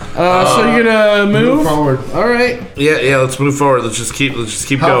right. So you're gonna move? forward. All right. Yeah. Let's move forward. Let's just keep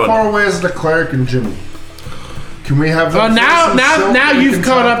How going. far away is the cleric and Jimmy? Can we have them Now face and silk? We you've can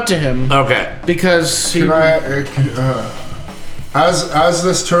caught talk. up to him Okay. because he. Can as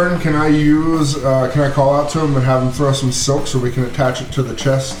this turn, can I use? Can I call out to him and have him throw some silk so we can attach it to the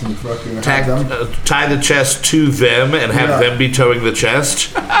chest and fucking have them? Tie the chest to them and have them be towing the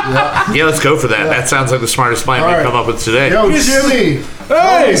chest. Yeah, let's go for that. That sounds like the smartest plan we've right. come up with today. Yo, Jimmy!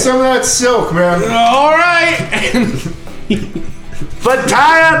 Throw me some of that silk, man. All right. But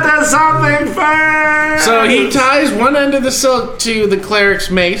tie it to something first! So he ties one end of the silk to the cleric's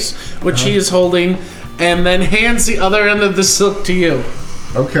mace, which he is holding, and then hands the other end of the silk to you.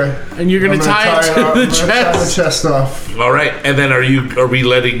 Okay. And you're gonna tie it to the I'm gonna tie the chest. chest off. All right, and then are we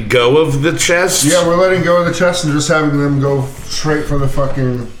letting go of the chest? Yeah, we're letting go of the chest and just having them go straight for the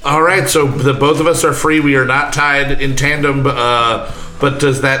fucking. All right, so the both of us are free. We are not tied in tandem, but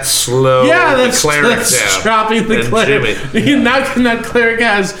does that slow the cleric that's down? dropping the And cleric. Now that cleric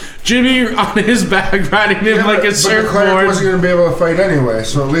has Jimmy on his back riding him like a But the cleric surfboard. wasn't going to be able to fight anyway,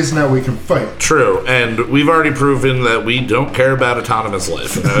 so at least now we can fight. True, and we've already proven that we don't care about autonomous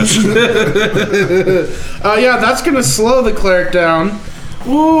life. Yeah, that's gonna slow the cleric down.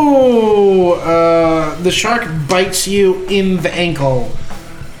 Ooh, the shark bites you in the ankle.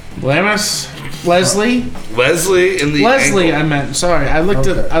 Leslie, Ankle. I meant. Sorry, I looked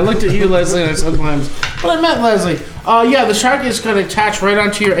at you, Leslie, and I said Lems, but I meant Leslie. Yeah, the shark is gonna attach right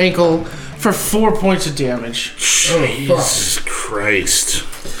onto your ankle for 4 points of damage. Jesus Christ.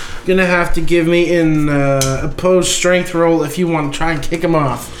 Gonna have to give me an opposed strength roll if you want to try and kick him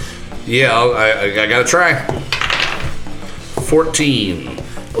off. Yeah, I gotta try. 14.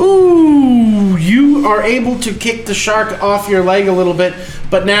 Ooh, you are able to kick the shark off your leg a little bit,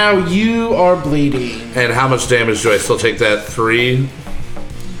 but now you are bleeding. And how much damage do I still take? That 3?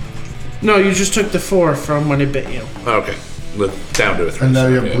 No, you just took the 4 from when it bit you. Okay, down to a 3. And now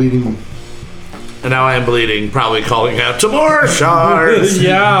you're yeah. bleeding. And now I am bleeding, probably calling out to more sharks.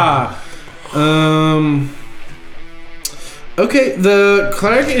 Yeah. Okay, the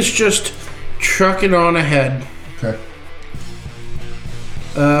cleric is just trucking on ahead. Okay.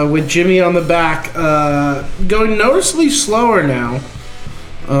 With Jimmy on the back, going noticeably slower now,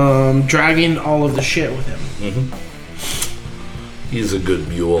 dragging all of the shit with him. He's a good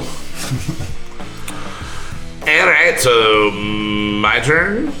mule. Alright, so my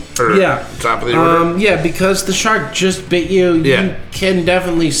turn? Or Yeah. Top of the order? Yeah, because the shark just bit you, Yeah. you can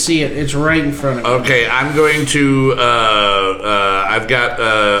definitely see it. It's right in front of you. Okay, I'm going to. I've got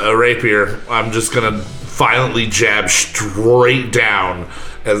a rapier. I'm just gonna violently jab straight down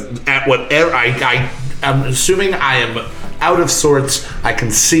at whatever. I'm assuming I am out of sorts. I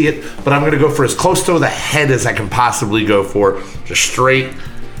can see it, but I'm gonna go for as close to the head as I can possibly go for. Just straight,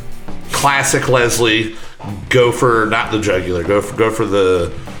 classic Leslie. Go for not the jugular. Go for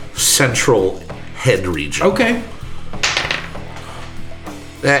the central head region. Okay.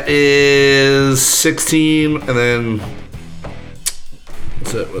 That is 16, and then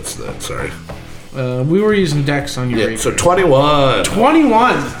what's that? Sorry. We were using Dex on your Yeah, rapier. so 21.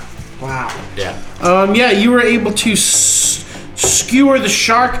 21. Wow. Yeah. Yeah, you were able to skewer the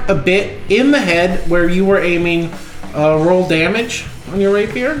shark a bit in the head where you were aiming. Roll damage on your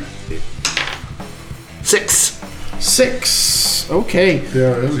rapier. 6. 6. Okay.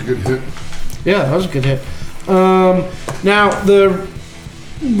 Yeah, that was a good hit. Yeah, that was a good hit. Now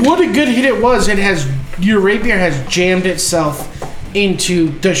what a good hit it was. Your rapier has jammed itself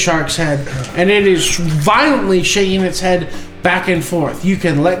into the shark's head, and it is violently shaking its head back and forth. You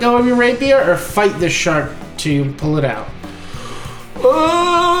can let go of your rapier or fight the shark to pull it out.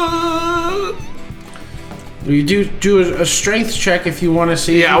 You do a strength check if you want to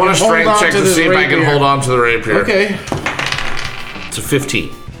see. Yeah, I want a strength check to see if I can hold on to the rapier. Okay. It's a 15.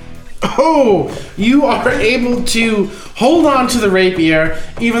 Oh, you are able to hold on to the rapier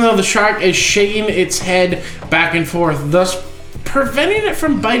even though the shark is shaking its head back and forth, thus preventing it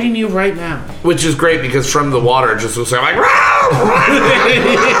from biting you right now. Which is great because from the water it just looks like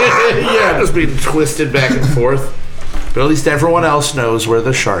yeah, just being twisted back and forth. But at least everyone else knows where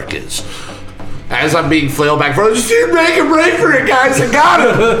the shark is. As I'm being flailed back and forth, just make a break for it, guys. I got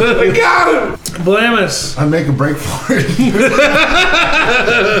him. I got him. Blamus. I make a break for it.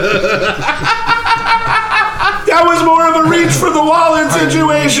 That was more of a reach for the wallet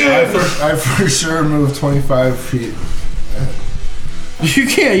situation. I for sure moved 25 feet. You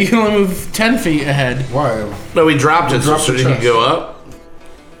can't. You can only move 10 feet ahead. Why? No, he dropped it, dropped so the did he chest. go up?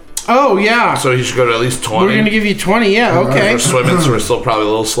 Oh, yeah. So he should go to at least 20. We're going to give you 20. Yeah, okay. We're swimming, so we're still probably a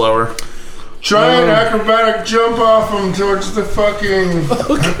little slower. Try an acrobatic jump off him towards the fucking...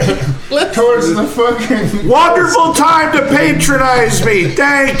 towards the fucking... Wonderful time to patronize me.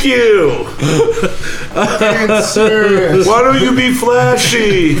 Thank you. Being serious. Why don't you be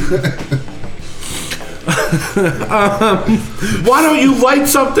flashy? Why don't you light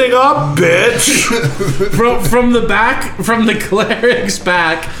something up, bitch? From the back, from the cleric's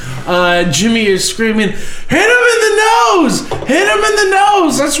back, Jimmy is screaming, "Hit him in the nose! Hit him in the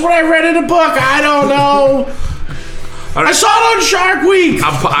nose!" That's what I read in a book. I don't know. I saw it on Shark Week.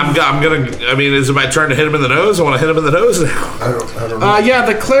 I'm gonna. I mean, is it my turn to hit him in the nose? I want to hit him in the nose. I don't know. Yeah,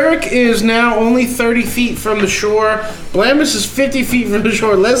 the cleric is now only 30 feet from the shore. Blamus is 50 feet from the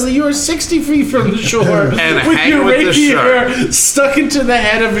shore. Leslie, you are 60 feet from the shore. And with hang your with the rapier stuck into the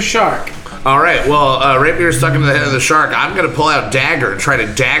head of a shark. All right. Well, rapier stuck into the head of the shark. I'm gonna pull out dagger and try to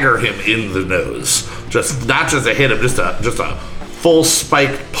dagger him in the nose. Just not just a hit him, just a full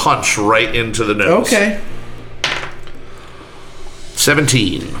spike punch right into the nose. Okay.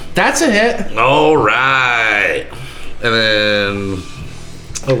 17. That's a hit. All right. And then,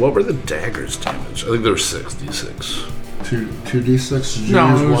 what were the daggers damage? I think there were 6d6. 2d6? Did you No,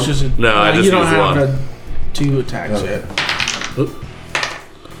 use it was one? just a... No, I just you don't used have one. 2 attacks yet.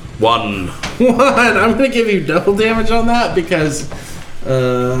 1. I'm going to give you double damage on that because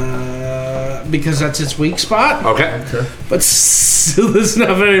that's its weak spot. Okay. But still, there's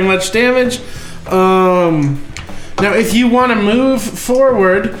not very much damage. Now, if you want to move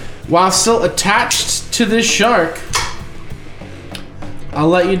forward while still attached to this shark, I'll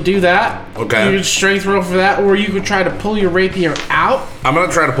let you do that. Okay. You can strength roll for that, or you could try to pull your rapier out. I'm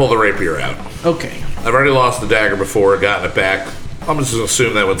gonna try to pull the rapier out. Okay. I've already lost the dagger before, gotten it back. I'm just gonna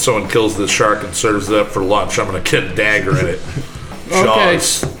assume that when someone kills this shark and serves it up for lunch, I'm gonna get a dagger in it. Okay.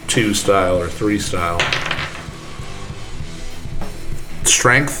 Jaws 2 style or 3 style.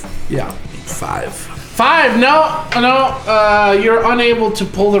 Strength? Yeah. 5. 5. No. You're unable to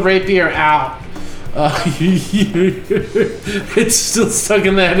pull the rapier out. It's still stuck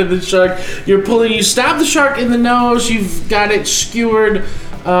in the head of the shark. You stab the shark in the nose. You've got it skewered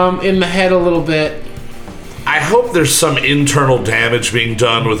in the head a little bit. I hope there's some internal damage being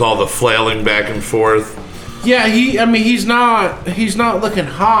done with all the flailing back and forth. Yeah, he's not looking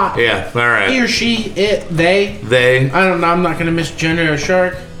hot. Yeah, all right. He or she, it, they. They. I don't know. I'm not gonna misgender a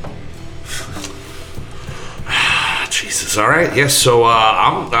shark. Jesus. All right. Yes. So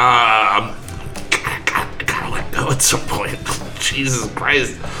I'm gotta let go at some point. Jesus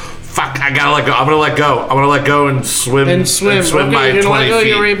Christ. Fuck. I gotta let go. I'm gonna let go. I'm gonna let go and swim. And swim. Okay, Okay, my you're gonna let 20 go of feet.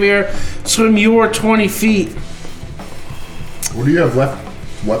 your rapier. Swim your 20 feet. What do you have left,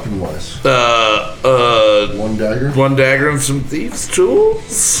 weapon-wise? One dagger? One dagger and some thieves'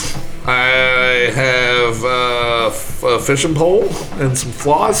 tools. I have a fishing pole and some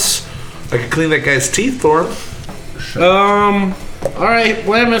floss. I can clean that guy's teeth for him. All right,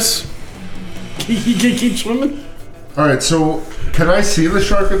 Blamus. Keep swimming. All right, so can I see the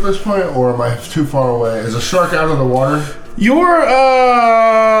shark at this point, or am I too far away? Is the shark out of the water? You're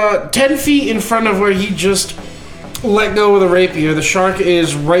 10 feet in front of where he just let go of the rapier. The shark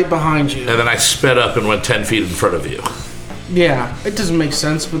is right behind you. And then I sped up and went 10 feet in front of you. Yeah, it doesn't make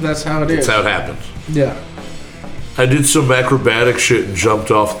sense, but that's how it is. That's how it happened. Yeah. I did some acrobatic shit and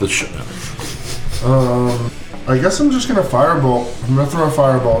jumped off the I guess I'm just gonna firebolt. I'm gonna throw a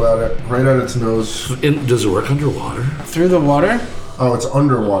fireball at it, right at its nose. Does it work underwater? Through the water? Oh, it's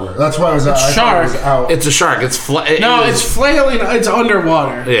underwater. That's why I was. I thought shark. it was out. It's a shark. It's It's flailing. It's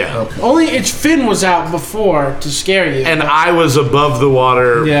underwater. Yeah. Okay. Only its fin was out before to scare you. And I was above the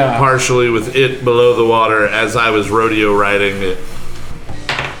water, Yeah. partially with it below the water as I was rodeo riding it.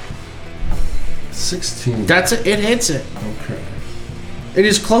 16. That's it. It hits it. Okay. It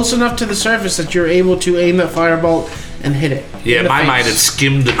is close enough to the surface that you're able to aim that firebolt and hit it. Yeah, in the my face. mind had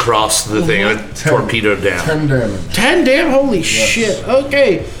skimmed across the thing and it torpedoed down. 10 damage. 10 damn, holy shit.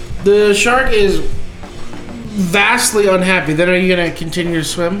 Okay. The shark is vastly unhappy. Then are you going to continue to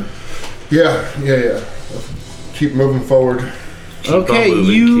swim? Yeah. Keep moving forward. Okay, on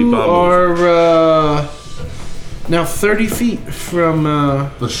moving, you keep on are now 30 feet from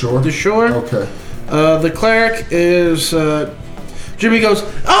The shore. the shore. Okay. The cleric is. Jimmy goes,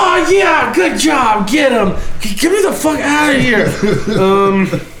 "Oh yeah, good job, get him! Get me the fuck out of here!"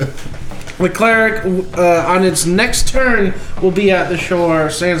 The cleric, on its next turn, will be at the shore,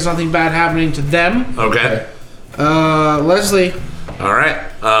 saying something bad happening to them. Okay. Leslie. All right.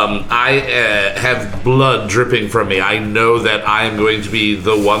 I have blood dripping from me. I know that I am going to be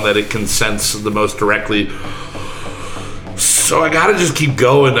the one that it can sense the most directly. So I gotta just keep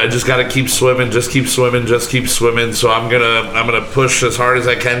going. I just gotta keep swimming. Just keep swimming. So I'm gonna push as hard as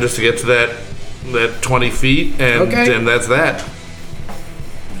I can just to get to that 20 feet, and Okay. and that's that.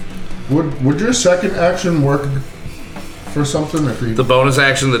 Would your second action work for something if you? The bonus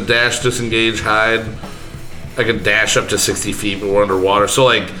action, the dash, disengage, hide. I can dash up to 60 feet, but we're underwater. So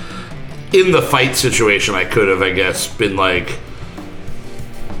like in the fight situation, I could have, I guess, been like.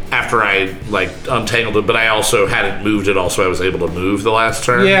 After I like untangled it, but I also hadn't moved it. Also, I was able to move the last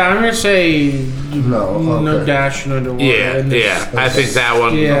turn. Yeah, I'm gonna say No. no Okay. dash and underwater. Yeah, in this. yeah. I think that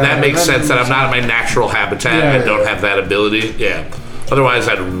one Yeah, that makes that sense. That makes I'm not in my natural habitat. Yeah. I don't have that ability. Yeah. Otherwise,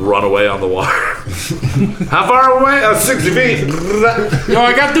 I'd run away on the water. How far away? 60 feet. Yo,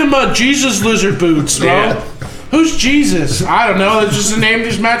 I got them Jesus lizard boots, bro. Yeah. Who's Jesus? I don't know. That's just the name of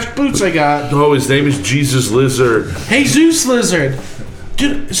these magic boots I got. Oh, his name is Jesus Lizard. Jesus Lizard.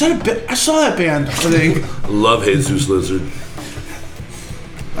 Dude, is that I saw that band, I think. Love Jesus Lizard.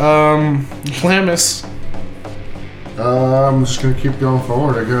 Glamis. I'm just gonna keep going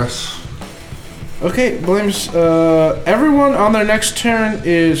forward, I guess. Okay, Glamis. Everyone on their next turn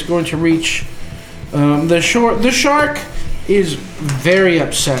is going to reach the shore. The shark is very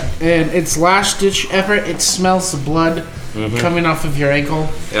upset, and its last-ditch effort, it smells the blood coming off of your ankle.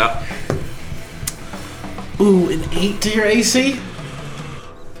 Yeah. Ooh, an 8 to your AC?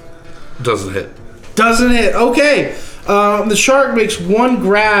 Doesn't hit. Doesn't hit. Okay. The shark makes one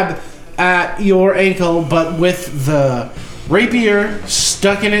grab at your ankle, but with the rapier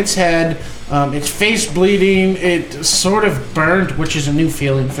stuck in its head, its face bleeding, it sort of burned, which is a new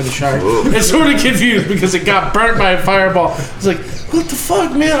feeling for the shark. It's sort of confused because it got burnt by a fireball. It's like, what the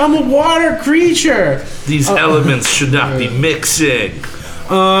fuck, man? I'm a water creature. These elements should not be mixing.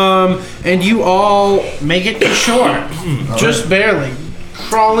 And you all make it to shore, just barely,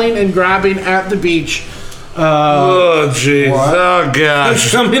 crawling and grabbing at the beach. Oh, jeez. What? Oh, gosh.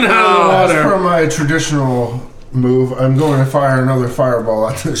 Coming out of the As water. per my traditional move, I'm going to fire another fireball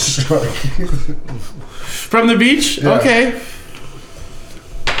at this shark. From the beach? Yeah. Okay.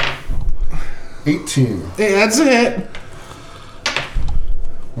 18. Hey, that's a hit.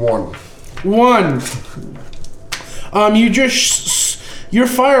 1. 1. You just your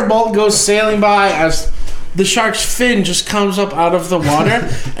firebolt goes sailing by as the shark's fin just comes up out of the water,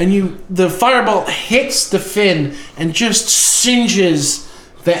 and the firebolt hits the fin and just singes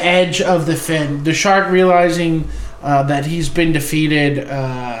the edge of the fin. The shark, realizing that he's been defeated,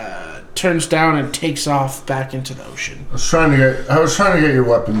 turns down and takes off back into the ocean. I was trying to get your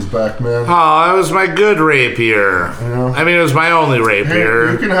weapons back, man. Oh, that was my good rapier. know? I mean, it was my only Hey,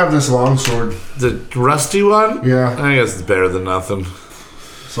 rapier. you can have this longsword. The rusty one? Yeah. I guess it's better than nothing.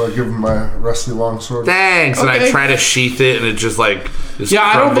 So I give him my rusty longsword. Thanks. And I Okay. try to sheath it, and it just like is Yeah,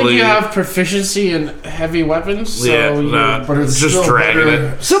 I don't think crumbly. you have proficiency in heavy weapons, so Yeah, you nah, But it's just still dragging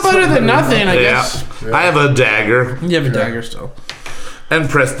better. it. still better than nothing, I Yeah. guess. I have a dagger You have a dagger still. and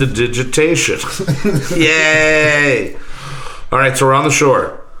prestidigitation. Yay! All right, so we're on the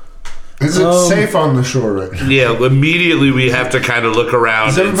shore. Is it safe on the shore right now? Yeah, immediately we have to kind of look around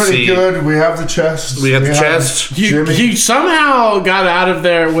Is and everybody see. good? We have the chest. We have the chest. You Jimmy? somehow got out of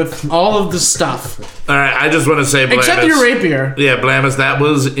there with all of the stuff. All right, I just want to say, Blamus, Except your rapier. Yeah, Blamus, that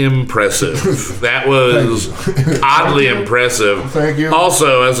was impressive. That was oddly impressive. Thank you.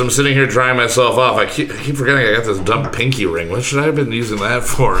 Also, as I'm sitting here drying myself off, I keep forgetting I got this dumb pinky ring. What should I have been using that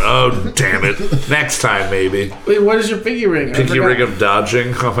for? Oh, damn it. Next time, maybe. Wait, what is your pinky ring? Pinky ring of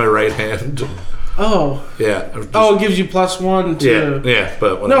dodging on my right hand. Oh. Yeah. Oh, it gives you +1 to... Yeah,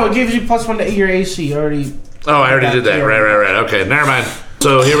 but... No, it gives you +1 to your AC. You already... Oh, I already did that. Right. Okay, never mind.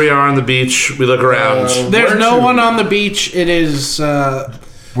 So here we are on the beach. We look around. There's no one on the beach. It is... Where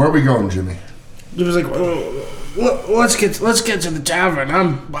are we going, Jimmy? It was like, let's get to the tavern.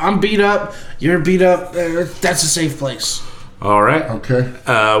 I'm beat up. You're beat up. That's a safe place. All right.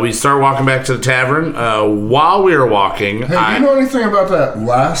 Okay. We start walking back to the tavern. While we were walking... Hey, do you know anything about that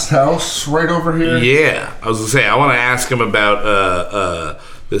last house right over here? Yeah. I was going to say, I want to ask him about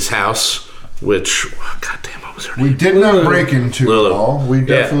this house, which... God damn, what was her name? We did not break into Lulu. it all. We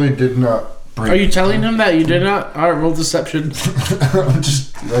definitely did not break Are you telling him that you did not? All right, roll deception. I'm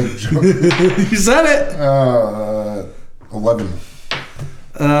just like... You said it. 11.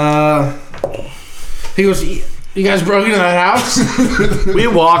 He goes, you guys broke into that house? We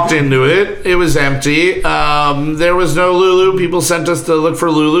walked into it. It was empty. There was no Lulu. People sent us to look for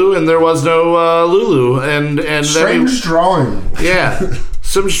Lulu, and there was no Lulu. And Strange drawing. Yeah.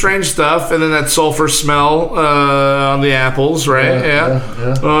 Some strange stuff, and then that sulfur smell on the apples, right? Yeah.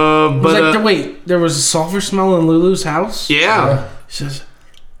 But wait, there was a sulfur smell in Lulu's house? Yeah. He says,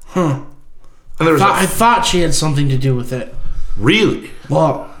 huh. And there was I thought she had something to do with it. Really?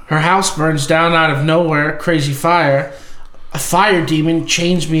 Well, her house burns down out of nowhere, crazy fire. A fire demon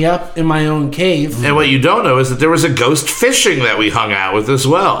changed me up in my own cave. And what you don't know is that there was a ghost fishing that we hung out with as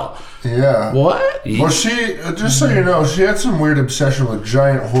well. Yeah. What? Well, she, just so you know, she had some weird obsession with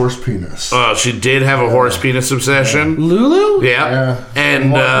giant horse penis. Oh, she did have a horse penis obsession. Lulu? Yeah. And,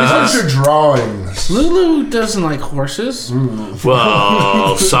 These are drawings. Lulu doesn't like horses.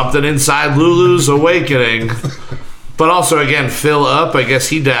 well, something inside Lulu's awakening. But also, again, Phil Up, I guess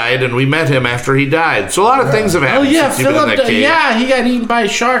he died, and we met him after he died. So a lot of things have Oh, happened. yeah, since you've been in that Philip. cave. Yeah, he got eaten by a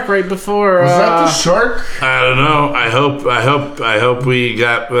shark right before. Was that the shark? I don't know. I hope we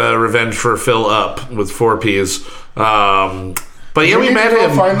got revenge for Phil Up with 4 P's. But yeah, we met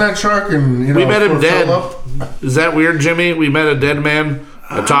him. Find that shark and We met him dead. Up. Is that weird, Jimmy? We met a dead man.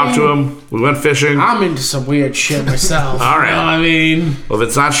 I talked to him. We went fishing. I'm into some weird shit myself. All right. You know what I mean, Well, if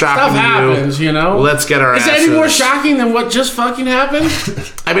it's not shocking stuff happens, to you, you know? let's get our Is asses. that any more shocking than what just fucking happened?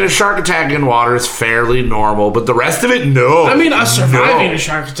 I mean, a shark attack in water is fairly normal, but the rest of it, no. I mean, us surviving No. a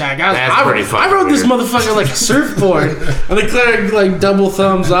shark attack. That's pretty fucking I rode this weird. motherfucker like a surfboard. And the cleric, like, double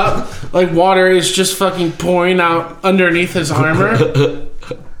thumbs up. Like, water is just fucking pouring out underneath his armor.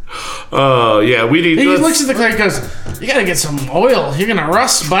 Oh, yeah, we need... He let's- looks at the cleric and goes, you gotta get some oil. You're gonna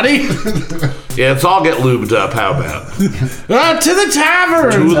rust, buddy. Yeah, let's all get lubed up. How about? To the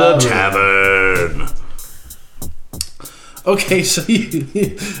tavern! To the tavern. Okay, so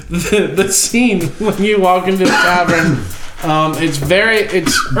the scene when you walk into the tavern, it's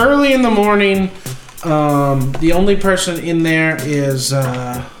early in the morning. The only person in there is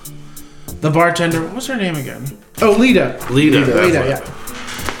the bartender. What was her name again? Oh, Lita. Lita, yeah.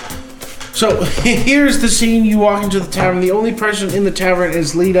 So here's the scene. You walk into the tavern. The only person in the tavern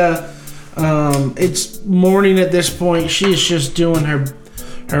is Lita. It's morning at this point. She is just doing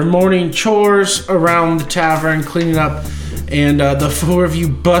her morning chores around the tavern, cleaning up. And the 4 of you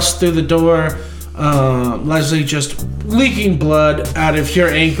bust through the door. Leslie just leaking blood out of your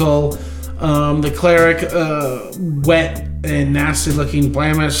ankle. The cleric, wet and nasty looking.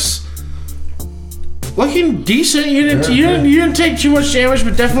 Blamus, looking decent. You didn't take too much damage,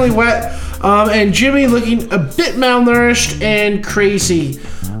 but definitely wet. And Jimmy looking a bit malnourished and crazy.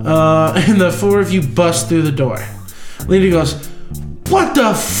 And the 4 of you bust through the door. Lita goes, "What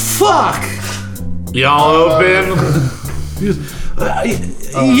the fuck?" Y'all open?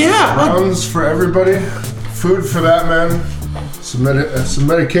 Yeah. Rounds for everybody. Food for that man. Some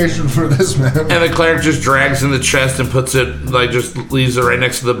medication for this man. And the cleric just drags in the chest and puts it, like, just leaves it right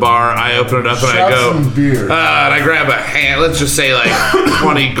next to the bar. I open it up and I go, Some beer. and I grab a hand, let's just say like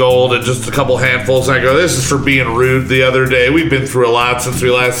 20 gold and just a couple handfuls. And I go, this is for being rude the other day. We've been through a lot since we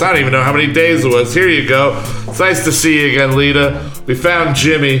last, I don't even know how many days it was. Here you go. It's nice to see you again, Lita. We found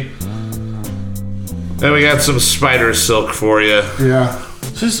Jimmy. And we got some spider silk for you. Yeah.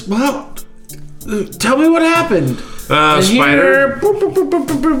 Just, well, tell me what happened. Spider.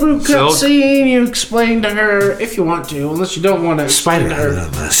 Cutscene. You explain to her if you want to, unless you don't want to. Spider,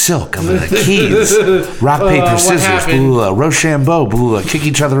 the silk of the keys. Rock, paper, scissors. happened? Rochambeau. Kick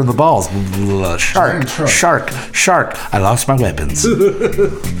each other in the balls. Shark. I lost my weapons.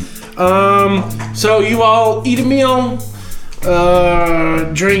 So you all eat a meal,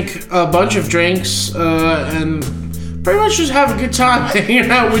 drink a bunch of drinks, and pretty much just have a good time hanging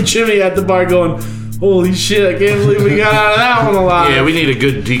out with Jimmy at the bar going, holy shit, I can't believe we got out of that one alive. Yeah, we need a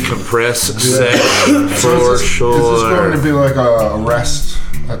good decompress set for sure. Is this going to be like a rest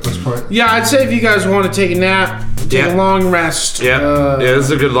at this point? Yeah, I'd say if you guys want to take a nap, take a long rest. Yeah, this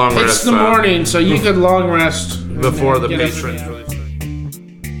is a good long rest. It's the morning, so you could long rest. Before the get patrons everything out. really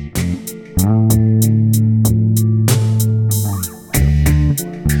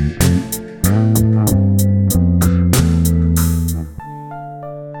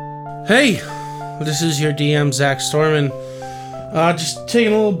Hey, this is your DM, Zach Storman. Just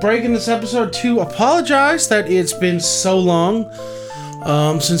taking a little break in this episode to apologize that it's been so long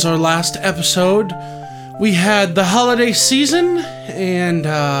since our last episode. We had the holiday season and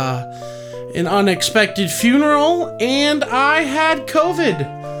an unexpected funeral, and I had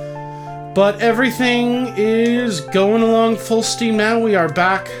COVID. But everything is going along full steam now. We are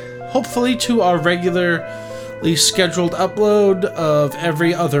back, hopefully, to our regularly scheduled upload of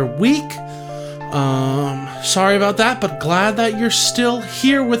every other week. Sorry about that, but glad that you're still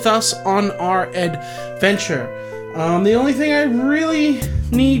here with us on our adventure. The only thing I really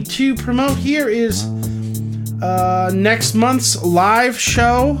need to promote here is next month's live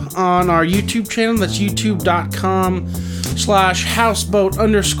show on our YouTube channel. That's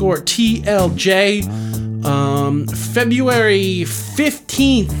youtube.com/houseboat_TLJ. February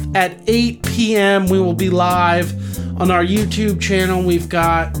 15th at 8 p.m. we will be live on our YouTube channel. We've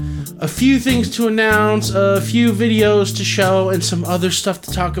got a few things to announce, a few videos to show, and some other stuff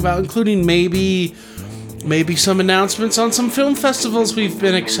to talk about, including maybe some announcements on some film festivals we've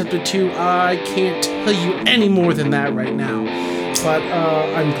been accepted to. I can't tell you any more than that right now. But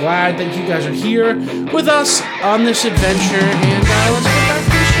I'm glad that you guys are here with us on this adventure, and let's get back to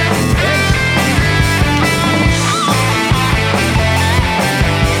the show. Thanks.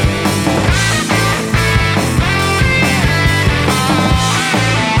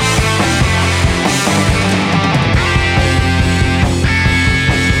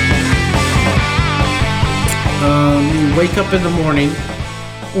 You wake up in the morning.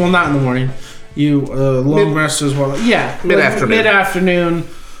 Well, not in the morning. You long rest as well. Yeah, mid-afternoon.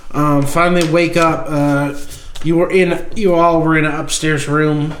 Finally wake up. You all were in an upstairs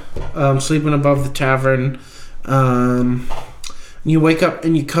room, sleeping above the tavern. You wake up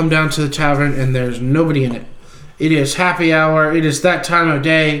and you come down to the tavern, and there's nobody in it. It is happy hour. It is that time of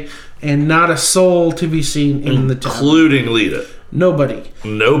day, and not a soul to be seen in the tavern, including Lita. Nobody.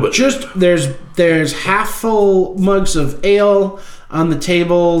 Just there's half full mugs of ale on the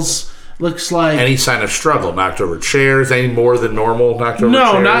tables. Looks like any sign of struggle. Knocked over chairs. Any more than normal? Knocked over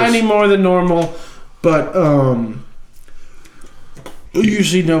chairs. No, not any more than normal. But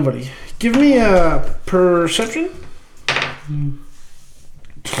usually nobody. Give me a perception.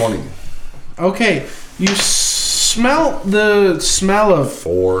 20. Okay, you smell the smell of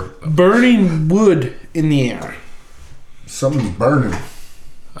 4 burning wood in the air. Something's burning.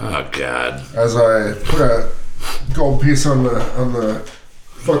 Oh God! As I put a gold piece on the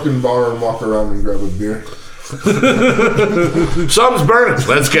fucking bar and walk around and grab a beer. Something's burning.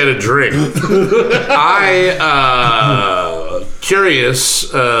 Let's get a drink. Curious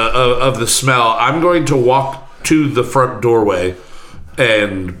of the smell, I'm going to walk to the front doorway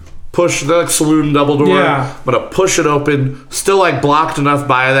and push the saloon double door. Yeah. I'm gonna push it open, still like blocked enough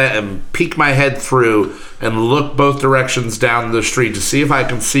by that, and peek my head through and look both directions down the street to see if I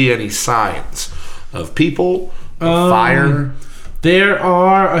can see any signs of people, of fire. There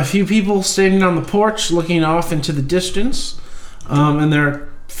are a few people standing on the porch looking off into the distance, and there are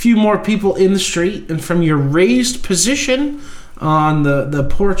a few more people in the street. And from your raised position on the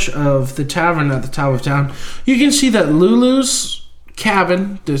porch of the tavern at the top of town, you can see that Lulu's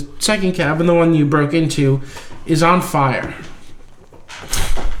cabin, the second cabin, the one you broke into, is on fire.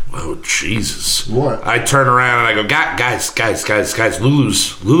 Oh Jesus! What? I turn around and I go, guys!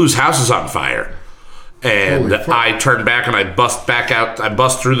 Lulu's house is on fire. And I turn back and I bust back out. I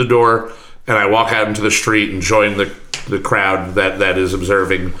bust through the door and I walk out into the street and join the crowd that is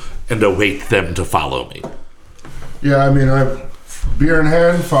observing and await them to follow me. Yeah, I mean, I beer in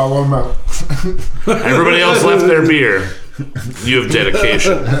hand, follow them out. Everybody else left their beer. You have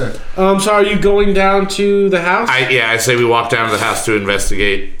dedication. So are you going down to the house? I say we walk down to the house to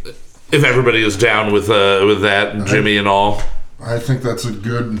investigate if everybody is down with that, Jimmy and all. I think that's a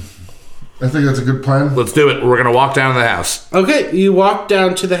good plan. Let's do it. We're going to walk down to the house. Okay, you walk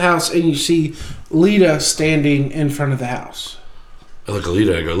down to the house and you see Lita standing in front of the house. I look at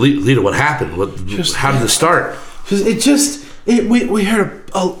Lita. I go, Lita, what happened? How did this start? Because we heard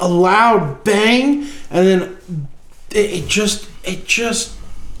a loud bang, and then it just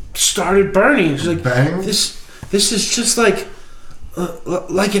started burning. It's like, Bang? This is just like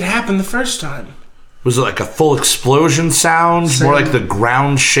it happened the first time. Was it like a full explosion sound? More like the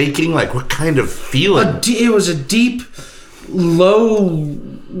ground shaking? Like what kind of feeling? It was a deep, low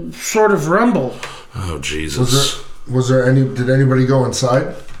sort of rumble. Oh, Jesus. Was there any? Did anybody go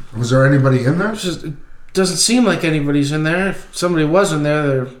inside? Was there anybody in there? It doesn't seem like anybody's in there. If somebody was in there,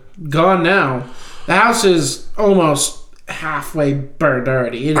 they're gone now. The house is almost halfway burned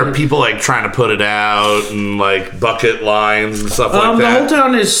already. Are people like trying to put it out and like bucket lines and stuff like the that? whole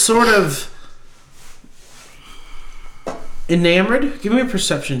town is sort of enamored. Give me a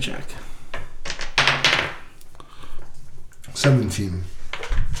perception check. 17.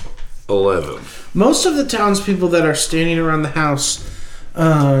 11. Most of the townspeople that are standing around the house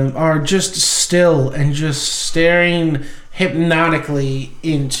are just still and just staring hypnotically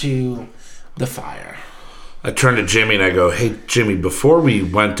into the fire. I turn to Jimmy and I go, hey, Jimmy, before we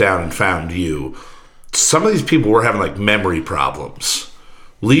went down and found you, some of these people were having like memory problems.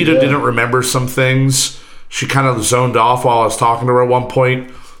 Lita didn't remember some things. She kind of zoned off while I was talking to her at one point.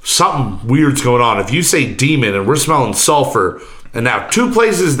 Something weird's going on. If you say demon and we're smelling sulfur, and now 2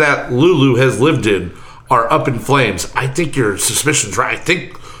 places that Lulu has lived in are up in flames, I think your suspicion's right. I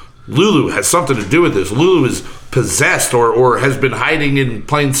think Lulu has something to do with this. Lulu is possessed or has been hiding in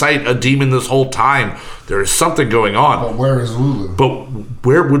plain sight a demon this whole time. There is something going on. But where is Lulu? But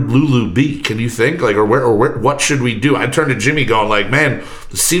where would Lulu be? Can you think? Like, or what should we do? I turn to Jimmy going like, man,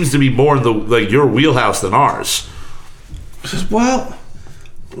 this seems to be more in your wheelhouse than ours. Well,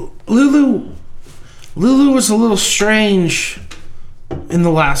 Lulu was a little strange in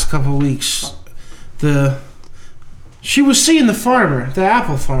the last couple of weeks. She was seeing the farmer, the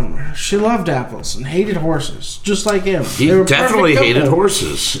apple farmer. She loved apples and hated horses, just like him. He definitely hated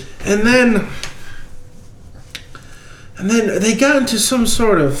horses. And then they got into some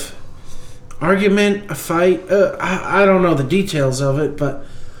sort of argument, a fight. I don't know the details of it, but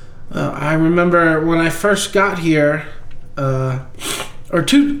I remember when I first got here, not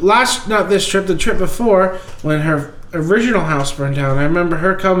this trip, the trip before, when her original house burned down. I remember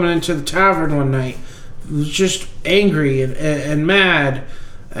her coming into the tavern one night, just angry and mad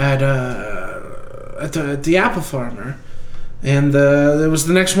at the apple farmer, and it was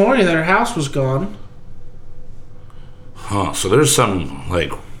the next morning that her house was gone. Huh? So there's some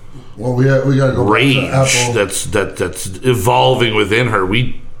like Well, we gotta go rage back to Apple. that's evolving within her.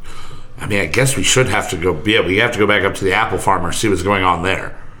 I guess we should have to go. Yeah, we have to go back up to the apple farmer, see what's going on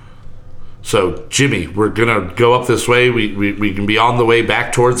there. So, Jimmy, we're gonna go up this way. We can be on the way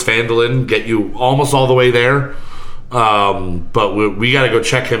back towards Phandalin, get you almost all the way there. But we got to go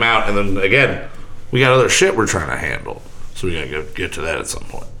check him out, and then again, we got other shit we're trying to handle. So we got to go get to that at some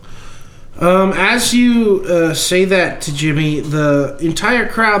point. As you say that to Jimmy, the entire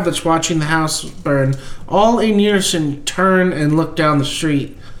crowd that's watching the house burn, all in unison, turn and look down the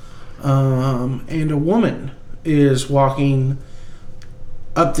street. And a woman is walking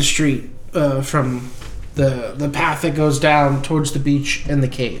up the street from the path that goes down towards the beach and the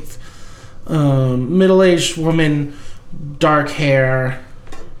cave. Middle-aged woman, dark hair,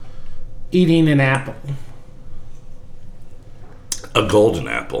 eating an apple. A golden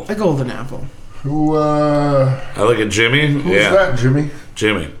apple. A golden apple. Who, I look at Jimmy. who's that, Jimmy?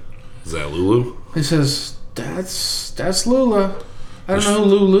 Jimmy. Is that Lulu? He says, that's Lula. I don't know who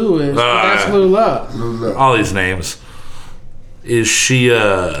Lulu is, but that's Lula. Lulu. All these names. Is she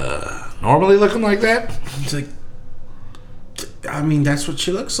normally looking like that? It's like, I mean, that's what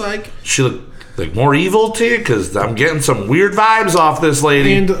she looks like. She look like more evil to you? Because I'm getting some weird vibes off this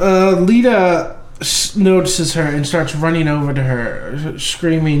lady. And Lita notices her and starts running over to her,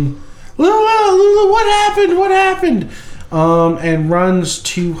 screaming, Lula, what happened? What happened? And runs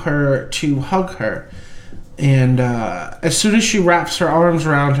to her to hug her. And as soon as she wraps her arms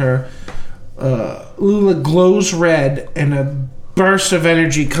around her, Lula glows red, and a burst of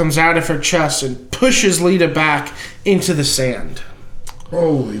energy comes out of her chest and pushes Lita back into the sand.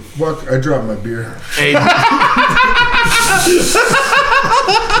 Holy fuck, I dropped my beer. Hey.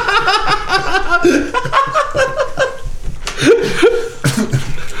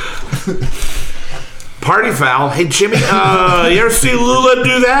 Party foul. Hey, Jimmy, you ever see Lula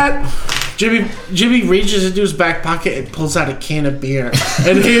do that? Jimmy reaches into his back pocket and pulls out a can of beer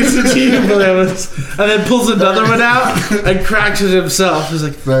and hands it to you, and then pulls another one out and cracks it himself. He's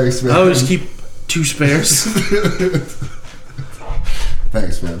like, Thanks, man. I always keep 2 spares.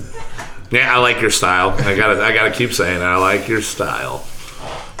 Thanks, man. Yeah, I like your style. I gotta keep saying it. I like your style.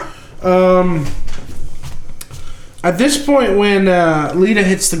 At this point, when Lita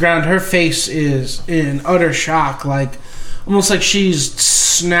hits the ground, her face is in utter shock, like almost like she's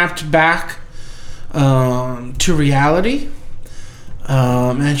snapped back to reality.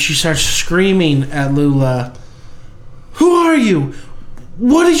 And she starts screaming at Lula. Who are you?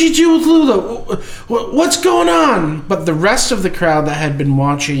 What did you do with Lula? What's going on? But the rest of the crowd that had been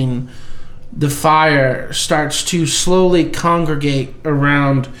watching the fire starts to slowly congregate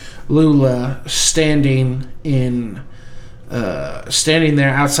around Lula, standing there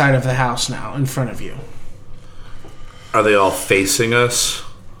outside of the house now, in front of you. Are they all facing us?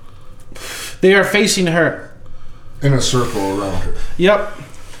 They are facing her. In a circle around her. Yep.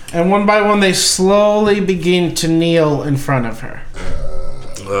 And one by one, they slowly begin to kneel in front of her.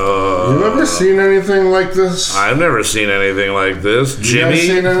 You ever seen anything like this? I've never seen anything like this. Jimmy? You guys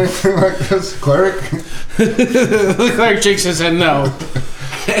seen anything like this? Cleric? The cleric shakes his head no.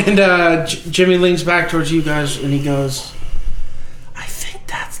 And Jimmy leans back towards you guys and he goes, I think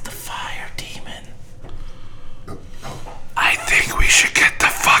that's the fire demon. I think we should get the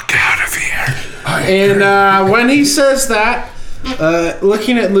fuck out of here. And when he says that,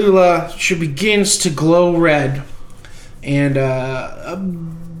 looking at Lula, she begins to glow red. And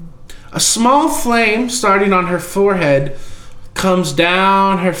a small flame starting on her forehead comes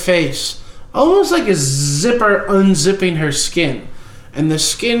down her face, almost like a zipper unzipping her skin. And the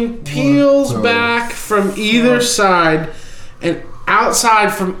skin peels back from either side, and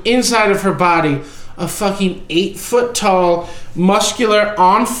outside from inside of her body, a fucking 8-foot tall, muscular,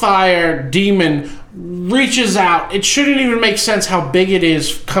 on fire demon reaches out. It shouldn't even make sense how big it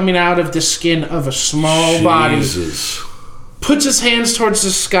is coming out of the skin of a small body. Puts his hands towards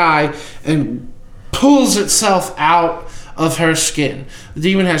the sky and pulls itself out of her skin. The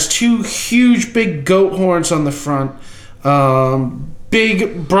demon has 2 huge big goat horns on the front,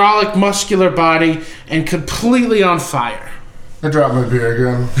 big brolic muscular body, and completely on fire. I dropped my beer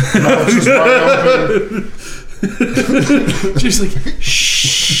again. No, it's just wide open. She's like,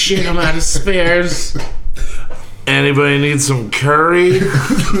 shit, I'm out of spares. Anybody need some curry?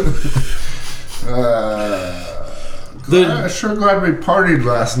 Sure glad we partied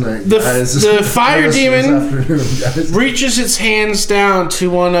last night, guys. The fire demon guys. reaches its hands down to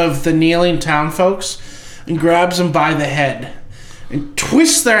one of the kneeling town folks and grabs them by the head and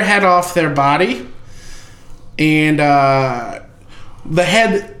twists their head off their body. And the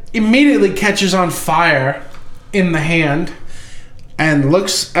head immediately catches on fire in the hand and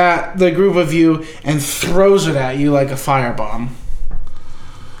looks at the group of you and throws it at you like a firebomb.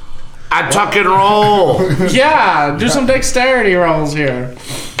 I tuck and roll. Yeah, do some dexterity rolls here.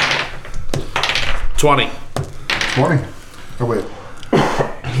 20. 20. Oh, wait.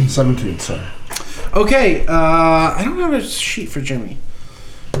 17, sorry. Okay, I don't have a sheet for Jimmy.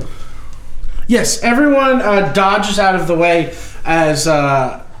 Yes, everyone dodges out of the way as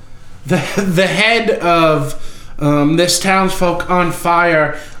the head of this townsfolk on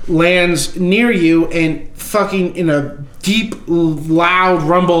fire lands near you and fucking in a deep, loud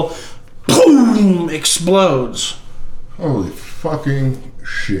rumble, boom, explodes. Holy fucking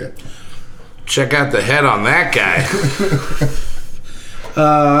shit. Check out the head on that guy.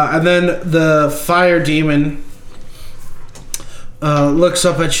 And then the fire demon looks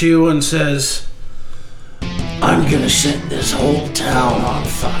up at you and says, I'm gonna set this whole town on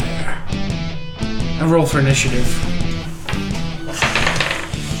fire. And roll for initiative.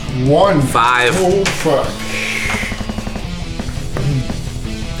 1. 5. Oh, fuck.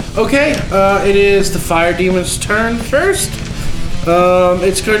 Okay, it is the fire demon's turn first.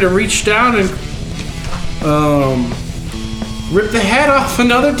 It's going to reach down and rip the head off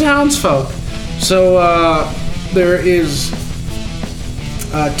another townsfolk. So there is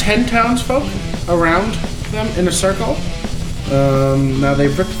 10 townsfolk around them in a circle. Now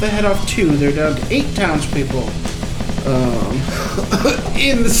they've ripped the head off 2. They're down to 8 townspeople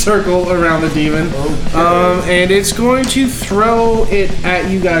in the circle around the demon. Okay. And it's going to throw it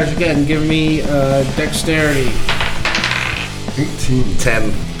at you guys again. Give me dexterity. 18.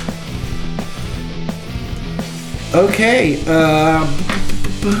 10. Okay.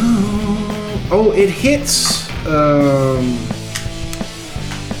 Oh, it hits.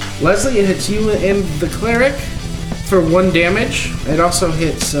 Leslie, it hits you and the cleric for 1 damage. It also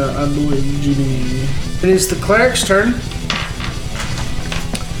hits Aborigine. It is the cleric's turn.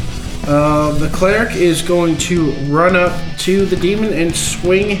 The cleric is going to run up to the demon and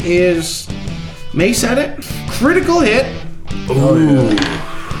swing his mace at it. Critical hit. Ooh.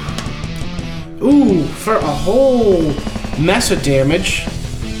 Ooh, for a whole mess of damage.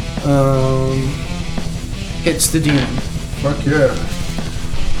 Hits the demon. Fuck yeah.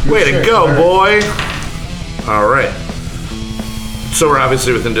 Good Way to shit, go, Cleric. boy. All right. So we're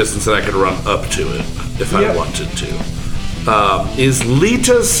obviously within distance, and I could run up to it if I wanted to. Is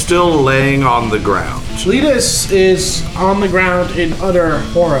Lita still laying on the ground? Lita is on the ground in utter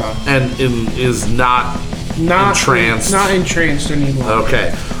horror. And is not entranced? Not entranced anymore.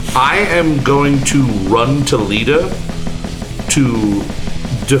 Okay. I am going to run to Lita to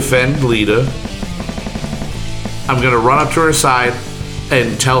defend Lita. I'm going to run up to her side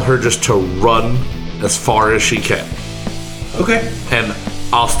and tell her just to run as far as she can. Okay. And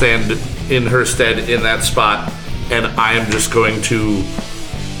I'll stand in her stead in that spot, and I am just going to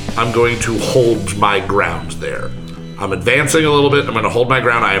hold my ground there. I'm advancing a little bit. I'm going to hold my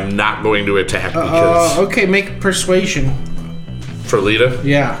ground. I am not going to attack because... okay, make persuasion. For Lita?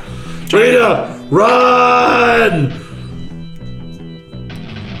 Yeah. Lita, run!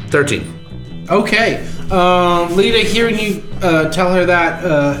 13. Okay. Lita, hearing you tell her that,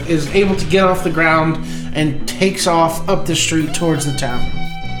 is able to get off the ground and takes off up the street towards the town.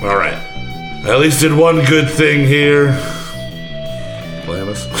 All right. I at least did one good thing here.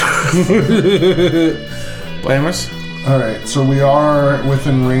 Blamus. Blamus? Alright, so we are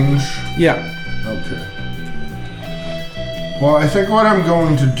within range. Yeah. Okay. Well, I think what I'm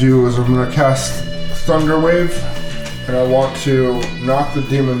going to do is I'm going to cast Thunder Wave, and I want to knock the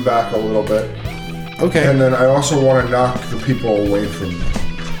demon back a little bit. Okay. And then I also want to knock the people away from me.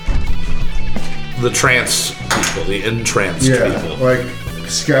 The trance people, the entranced people. Like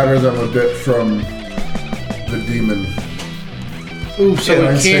scatter them a bit from the demon. Ooh,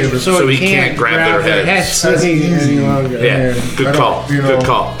 so he can't grab their heads. Any longer. Yeah, good call. Good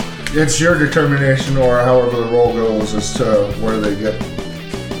call. It's your determination, or however the roll goes, as to where they get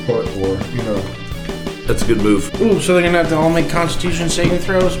put, or That's a good move. Ooh, so they're gonna have to all make Constitution saving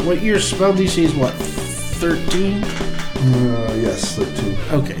throws. What your spell DC is? What? 13. Yes, 13.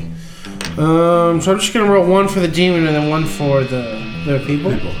 Okay. So I'm just gonna roll 1 for the demon and then 1 for the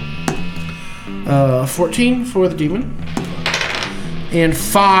people. 14 for the demon. And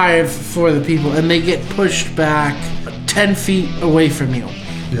 5 for the people, and they get pushed back 10 feet away from you.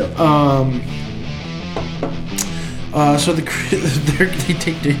 Yep. So they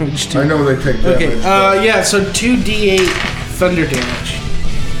take damage too. I know they take damage. Okay. Yeah. So 2d8 thunder damage.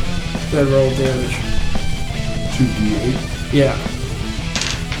 That roll damage. 2d8. Yeah.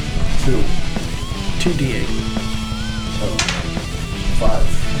 2. 2d8.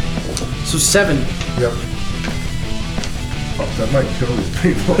 5. So 7. Yep. Fuck, that might kill these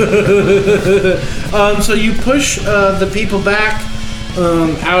people. So you push the people back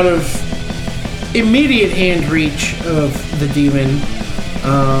out of immediate hand reach of the demon,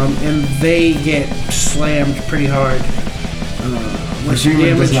 and they get slammed pretty hard. The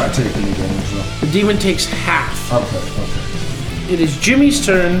demon does not take any damage, though. The demon takes half. Okay. It is Jimmy's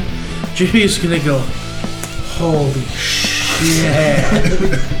turn. Jimmy's gonna go, holy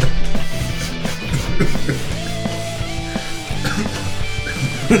shit.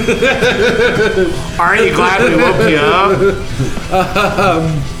 Aren't you glad we woke you up?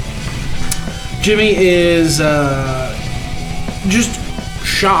 Jimmy is just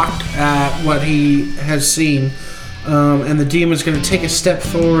shocked at what he has seen, and the demon's going to take a step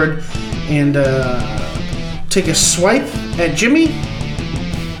forward and take a swipe at Jimmy.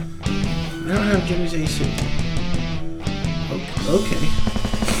 I don't have Jimmy's AC. Okay.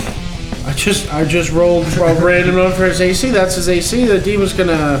 I just rolled a random one for his AC. That's his AC. The demon's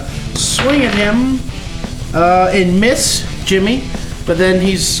gonna swing at him and miss Jimmy, but then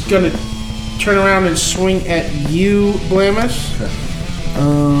he's gonna turn around and swing at you, Blamus.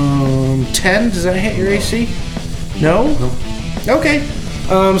 Okay. 10. Does that hit your AC? No. Nope. Okay.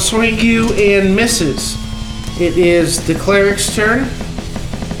 Swing you and misses. It is the cleric's turn.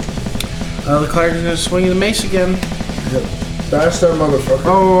 The cleric's gonna swing the mace again. Yep. Bash that motherfucker.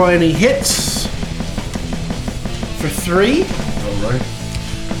 Oh, and he hits for 3. Alright.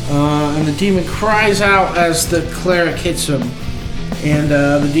 And the demon cries out as the cleric hits him. And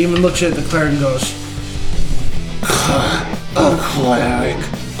the demon looks at the cleric and goes, A cleric.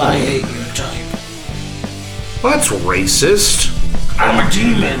 I hate your type. Well, that's racist. I'm a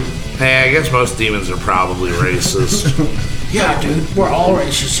demon. Hey, I guess most demons are probably racist. Yeah, dude. We're all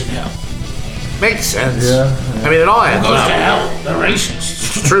racist in hell. Makes sense. Yeah. I mean, it all adds Goes up. to hell. They're racist.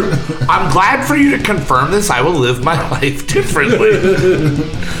 It's true. I'm glad for you to confirm this. I will live my life differently.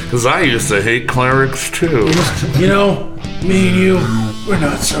 Because I used to hate clerics too. you know, me and you, we're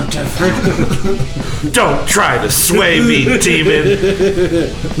not so different. Don't try to sway me, demon.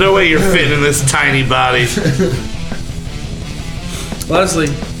 No way you're fitting in this tiny body.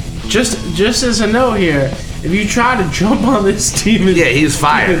 Leslie, just as a note here, if you try to jump on this demon, Yeah, he's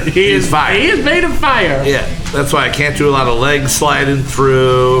fire. He's fire. He is made of fire. Yeah, that's why I can't do a lot of leg sliding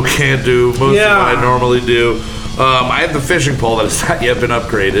through. Can't do most of what I normally do. I have the fishing pole that has not yet been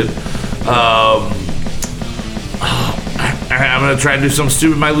upgraded. I'm going to try and do something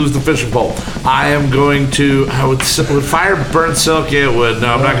stupid. Might lose the fishing pole. I am going to. Would fire burn silk? Yeah, it would.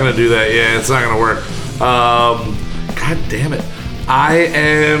 No, I'm not going to do that. Yeah, it's not going to work. God damn it. I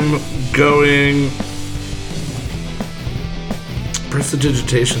am going.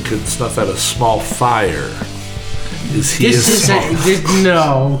 Prestidigitation could snuff out a small fire. Is he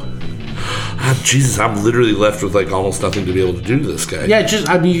no. Jesus, I'm literally left with like almost nothing to be able to do to this guy. Yeah,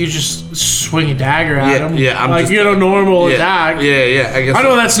 you could just swing a dagger at him. Yeah, I'm like just, normal attack. Yeah. I guess. I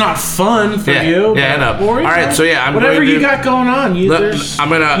know that's not fun for you. Yeah, I know. All right, so yeah, I'm whatever going to, you got going on. I'm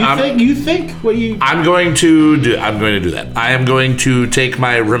going to do that. I am going to take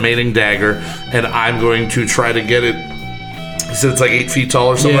my remaining dagger and I'm going to try to get it. He said it's like 8 feet tall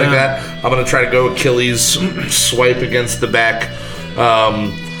or something like that. I'm going to try to go Achilles swipe against the back.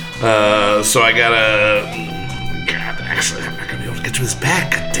 So I gotta. God, actually, I'm not gonna be able to get to his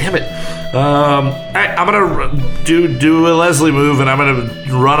back. God damn it. Alright, I'm gonna do a Leslie move, and I'm gonna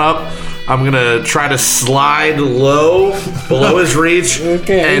run up. I'm gonna try to slide low below his reach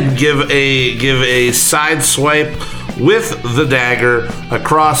and give a side swipe with the dagger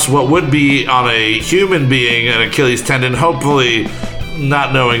across what would be on a human being an Achilles tendon. Hopefully,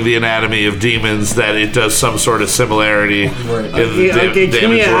 not knowing the anatomy of demons, that it does some sort of similarity in the damage give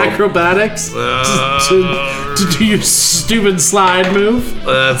me roll. Acrobatics to do your stupid slide move.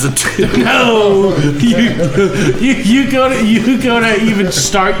 That's a 2. No, you go to even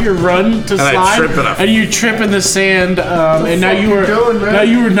start your run to slide, I trip enough. and you trip in the sand, and now you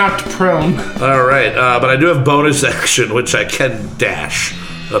were knocked prone. All right, but I do have bonus action, which I can dash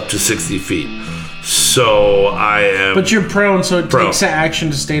up to 60 feet. So I am. But you're prone, so it takes an action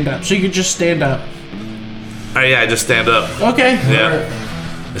to stand up. So you could just stand up. I just stand up. Okay. Yeah.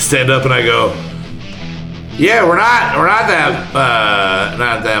 I stand up and I go. Yeah, we're not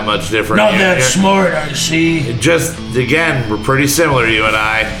that much different. Not that smart, I see. Just again, we're pretty similar, you and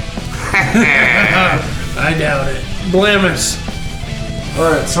I. I doubt it. Blamus.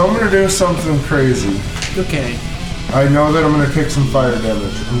 Alright, so I'm gonna do something crazy. Okay. I know that I'm going to take some fire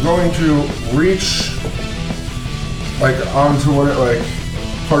damage. I'm going to reach, like, onto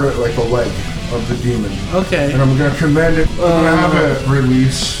part of, like, the leg of the demon. Okay. And I'm going to command it. I'm going to have it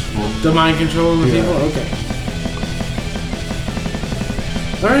release. The mind control of the people? Okay.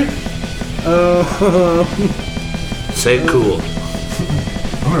 Alright. Say cool.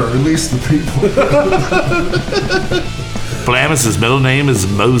 I'm going to release the people. Blamus's middle name is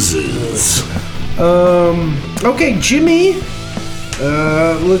Moses. Okay, Jimmy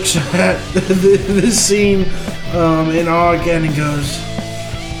looks at this scene in awe again and goes,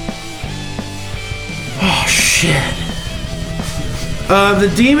 "Oh shit!" The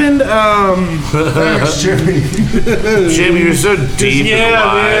demon. Thanks, Jimmy. Jimmy, you're so deep in the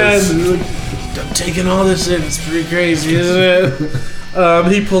lies. Man. I'm taking all this in. It's pretty crazy, isn't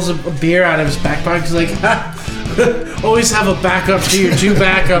it? He pulls a beer out of his back pocket. He's like, always have a backup to your 2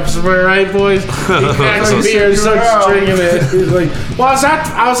 backups, am I right, boys? He cracks a beer and starts drinking it. He's like, well,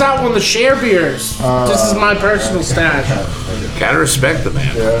 I was out on the share beers. This is my personal stash. Gotta respect the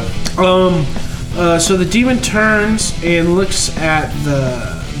man. Yeah. So the demon turns and looks at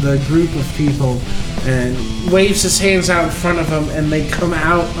the group of people and waves his hands out in front of them, and they come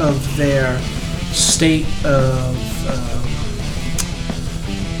out of their state of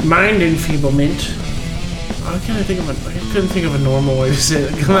mind enfeeblement. I couldn't think of a normal way to say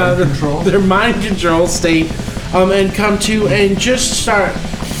it. Come out of their mind control state, and come to and just start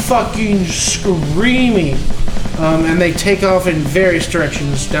fucking screaming, and they take off in various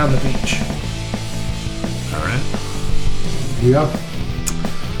directions down the beach. All right. Yeah.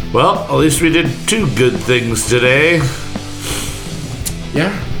 Well, at least we did 2 good things today.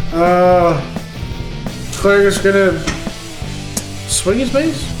 Yeah. Cleric's gonna swing his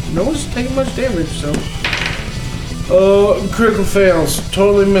base. No one's taking much damage, so. Critical fails.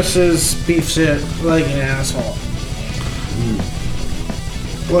 Totally misses. Beefs it like an asshole.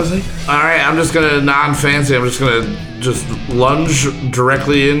 Was he? Alright, I'm just gonna non-fancy. I'm just gonna lunge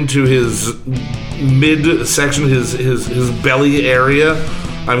directly into his mid-section, his belly area.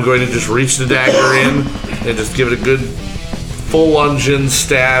 I'm going to just reach the dagger in and just give it a good full lunge in,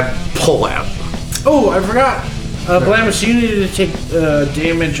 stab, pull out. Oh, I forgot. Blamus, you needed to take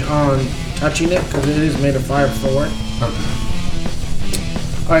damage on touching it because it is made of fire before. Okay.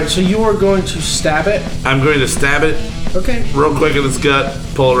 Alright, so you are going to stab it. I'm going to stab it Okay. real quick in its gut,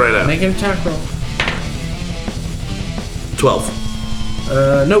 pull it right out. Make an attack roll.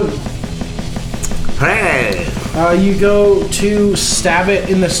 12. No. Hey. You go to stab it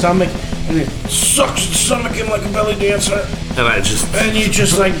in the stomach, and it sucks its stomach in like a belly dancer. And you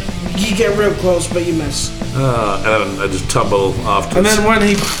just like, you get real close, but you miss. And then I just tumble off. And then when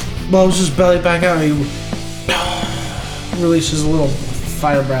he blows his belly back out, he releases a little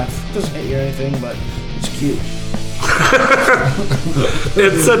fire breath. Doesn't hit you or anything, but it's cute.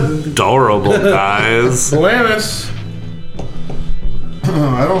 It's adorable, guys. Blamus.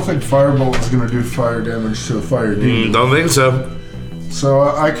 I don't think Firebolt is going to do fire damage to a fire demon. Don't think so. So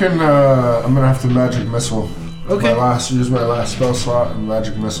I can, I'm going to have to Magic Missile. Okay. Use my last spell slot and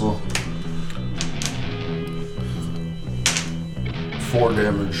Magic Missile. 4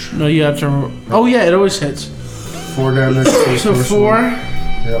 damage. No, you have to. Oh yeah, it always hits. 4 damage. So 4.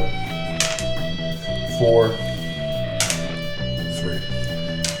 Yep. 4.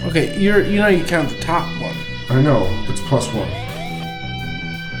 3. Okay, you know you count the top one. I know. It's +1.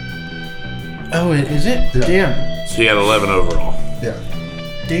 Oh, is it? Yeah. Damn. So you got 11 overall. Yeah.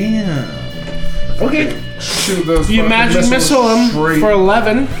 Damn. Okay. Shoot those. You magic missile him straight. for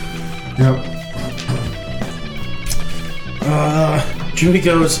 11. Yep. Jimmy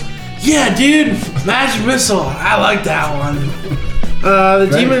goes, yeah, dude, magic missile. I like that one. The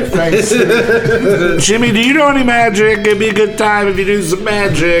demon. Thanks. Jimmy, do you know any magic? It'd be a good time if you do some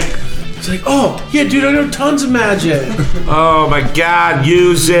magic. It's like, oh, yeah, dude, I know tons of magic. Oh my god,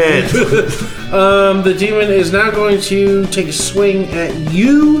 use it. The demon is now going to take a swing at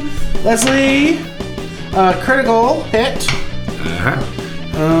you, Leslie. Critical hit. Uh-huh.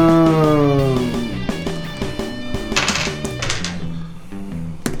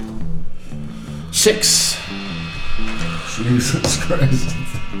 6. Jesus Christ.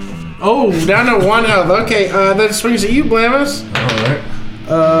 Oh, down to 1 health. Okay, that swings at you, Blamus. Alright.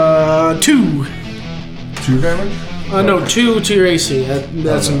 2. 2 damage? No, 2 to your AC.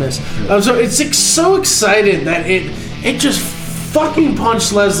 That's a miss. So it's so excited that it just fucking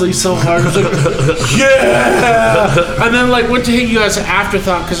punched Leslie so hard. It was like, yeah! And then like went to hit you as an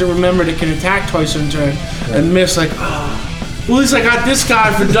afterthought because it remembered it can attack twice in turn and miss. Like, well, at least I got this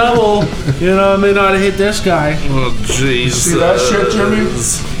guy for double. You know, I may not have hit this guy. Oh, jeez. See that shit, Jimmy?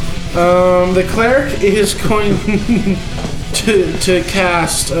 The cleric is going to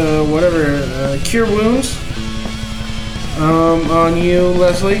cast Cure Wounds on you,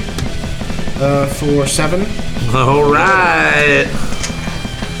 Leslie, for 7. All right.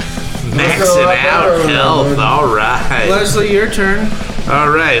 Maxing out health. All right. Leslie, your turn. All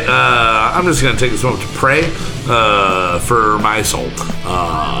right. I'm just gonna take this moment to pray for my soul.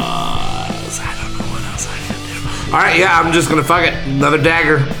 I don't know what else I can do. All right. Yeah. I'm just gonna fuck it. Another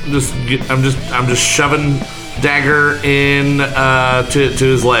dagger. I'm just shoving dagger in to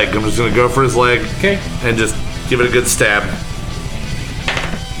his leg. I'm just gonna go for his leg. Okay. And just give it a good stab.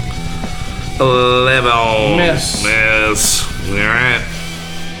 11. Miss. Alright.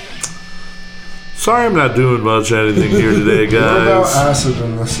 Sorry I'm not doing much anything here today, What about guys. acid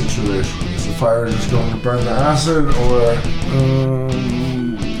in this situation? Is the fire just going to burn the acid, or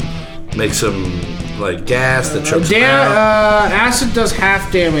Make some, like, gas that chokes him out. Acid does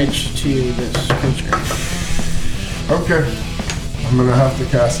half damage to this creature. okay? I'm gonna have to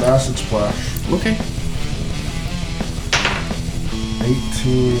cast Acid Splash. Okay.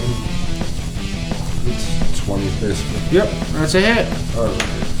 18. It's 20 basically. Yep, that's a hit. Alright.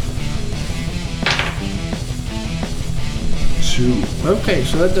 2. Okay,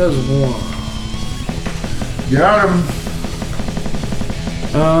 so that does 1. Got him.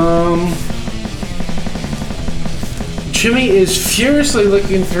 Jimmy is furiously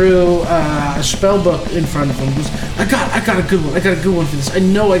looking through a spell book in front of him. Goes, I got a good one. I got a good one for this. I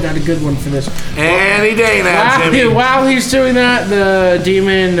know I got a good one for this. Any day now, Jimmy. While he's doing that, the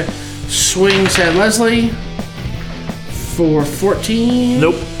demon swings at Leslie for 14.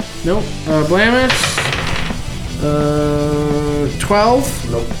 Nope. Blamus.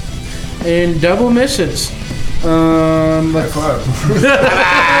 12. Nope. And double misses. High five.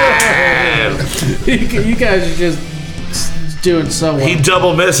 You guys are just doing so well. He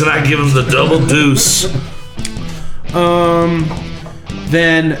double missed and I give him the double deuce.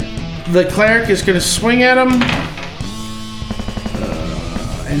 Then the cleric is going to swing at him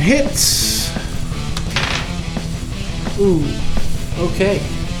and hits. Ooh, okay.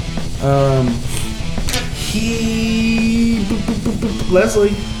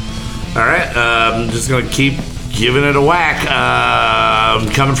 Leslie. All right, I'm just gonna keep giving it a whack.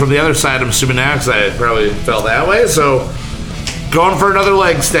 Coming from the other side, I'm assuming now, because I probably fell that way. So, going for another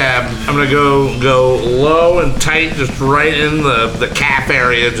leg stab. I'm gonna go low and tight, just right in the calf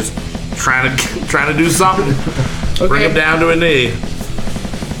area, just trying to do something. Bring him down to a knee.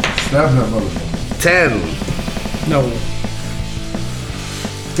 Stab that motherfucker. 10. No.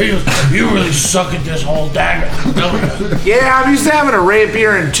 You really suck at this whole dagger, don't you? Yeah, I'm used to having a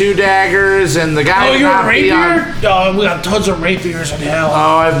rapier and 2 daggers, and the guy. Oh, you're a knocked me on- rapier? Oh, we got tons of rapiers in hell.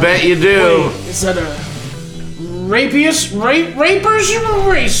 Oh, I bet you do. Wait, is that a rapers and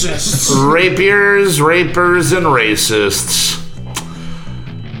racists? Rapiers, rapers, and racists.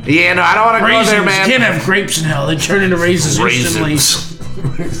 Yeah, no, I don't want to go Raisins. there, man. You can't have grapes in hell. They turn into raisins instantly.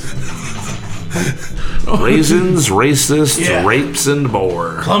 Raisins, racists, Yeah. rapes, and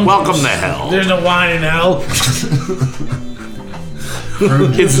more. Plum Welcome juice. to hell. There's no wine in hell.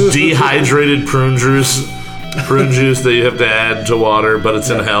 It's dehydrated prune juice that you have to add to water, but it's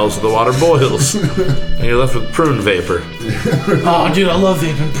in hell, so the water boils. And you're left with prune vapor. Oh, dude, I love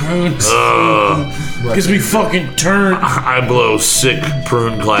vaping prunes. Gives me fucking turn. I blow sick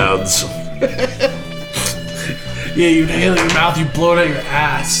prune clouds. Yeah, you inhale it in your mouth, you blow it out your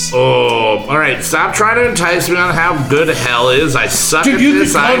ass. Oh, alright, stop trying to entice me on how good hell is. I suck Dude, at you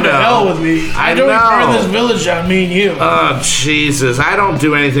this, can I come know. to hell with me. I don't burn know. this village down, me and you. Oh, Jesus. I don't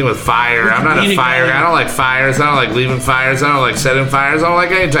do anything with fire. I'm not a Eating fire guy. fire. I don't like fires. I don't like leaving fires. I don't like setting fires. I don't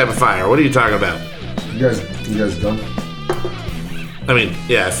like any type of fire. What are you talking about? You guys done? I mean,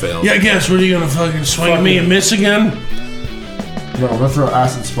 yeah, I failed. Yeah, I guess. What are you gonna fucking swing at me and miss again? No, I'm gonna throw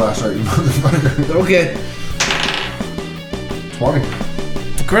acid splash at you, motherfucker. Okay. 20.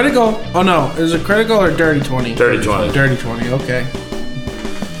 Critical. Oh no, is it critical or dirty 20? Dirty 20. Dirty 20. Okay.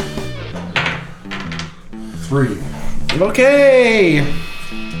 3. Okay.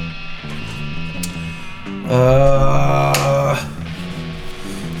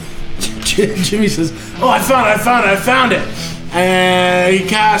 Jimmy says, "Oh, I found it." And he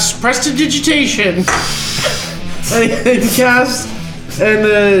casts prestidigitation. And he casts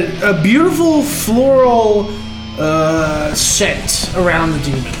a beautiful floral scent around the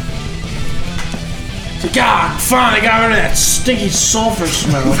demon. So, God, fine, I got rid of that stinky sulfur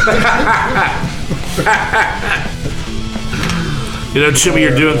smell. You know, Jimmy,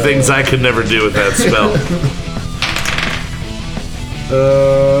 you're doing things I could never do with that spell.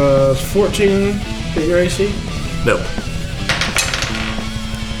 14 hit your AC? No.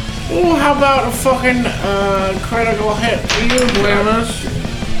 Oh, how about a fucking critical hit for you, Blamus?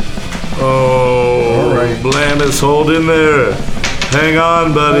 Oh, All right. Blamus, hold in there. Hang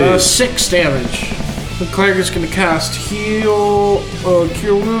on, buddy. 6 damage. The cleric is going to cast Cure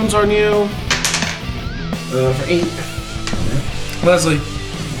Wounds on you for 8. Leslie.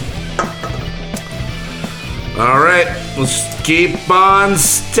 All right, let's keep on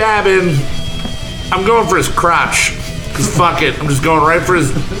stabbing. I'm going for his crotch. Cause fuck it, I'm just going right for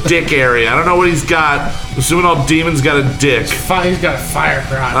his dick area. I don't know what he's got. Assuming all demons got a dick. He's got a fire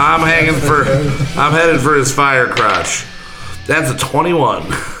crotch. I'm headed for his fire crotch. That's a 21.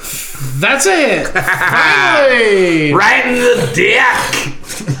 That's a hit. Finally. Right in the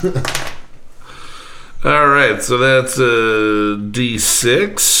dick. All right, so that's a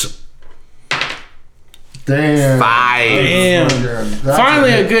D6. Damn. 5. Damn. That's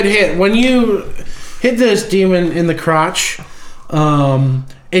Finally, a hit. good hit. When you hit this demon in the crotch,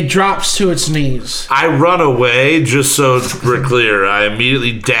 it drops to its knees. I run away, just so we're clear. I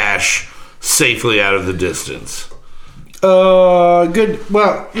immediately dash safely out of the distance. Good.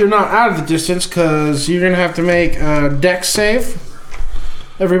 Well, you're not out of the distance because you're gonna have to make a dex save.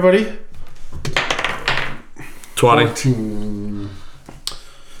 Everybody. 20. 14.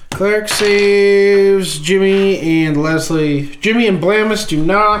 Cleric saves. Jimmy and Leslie. Jimmy and Blamus do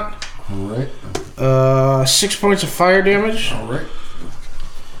not. Alright. 6 points of fire damage. Alright.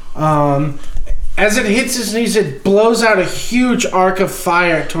 As it hits his knees, it blows out a huge arc of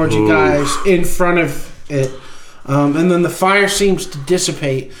fire towards you guys in front of it. And then the fire seems to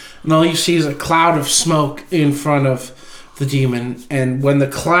dissipate, and all you see is a cloud of smoke in front of the demon. And when the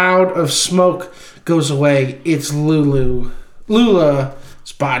cloud of smoke goes away, it's Lula's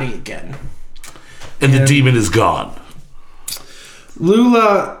body again. And the demon is gone.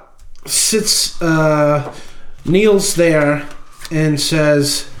 Lula sits, kneels there, and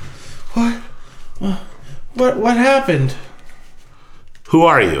says, What happened? Who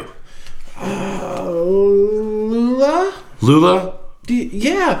are you? Lula? Lula?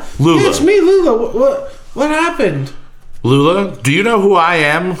 Yeah. Lula. Yeah, it's me, Lula. What happened? Lula? Do you know who I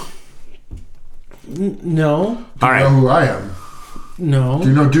am? No. All You know right. who I am? Do No.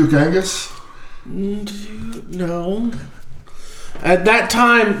 you know Duke Angus? No. At that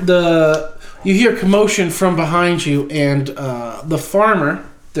time, you hear commotion from behind you, and the farmer,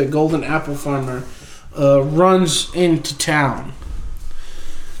 the golden apple farmer, runs into town.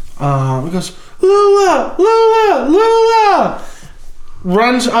 He goes, Lula!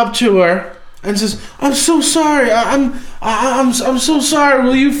 Runs up to her and says, "I'm so sorry. I'm so sorry.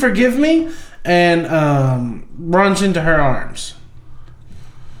 Will you forgive me?" And runs into her arms.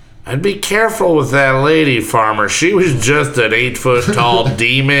 I'd be careful with that lady, Farmer. She was just an 8-foot-tall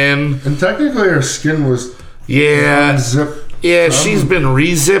demon. And technically her skin was unzipped. Yeah, she's been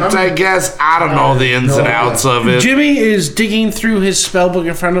re-zipped, I guess. I don't know the ins and outs of it. Jimmy is digging through his spell book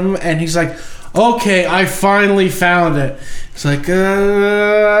in front of him, and he's like, "Okay, I finally found it." He's like,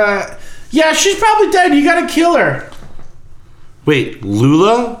 yeah, she's probably dead. You gotta kill her." Wait,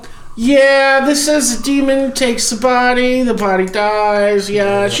 Lula? "Yeah, this says the demon takes the body dies.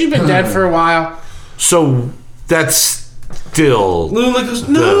 Yeah, she's been dead for a while." So that's still Lula goes,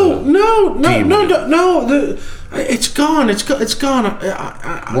 "No. It's gone. It's gone. What's gone?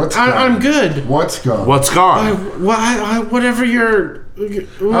 I'm good." What's gone? What's gone? Whatever you're talking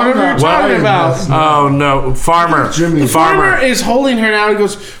about. Oh no, Farmer. Jimmy. Farmer is holding her now and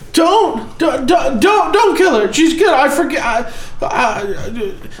goes, Don't kill her. She's good. I forget.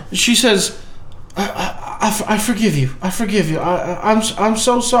 She says, I forgive you. I'm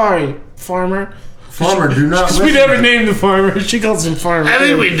so sorry, Farmer. Farmer, do not listen. We never named the farmer. She calls him Farmer. I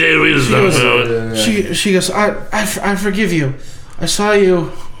think we did. We just don't know it. She goes, I forgive you. I saw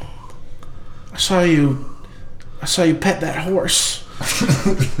you pet that horse.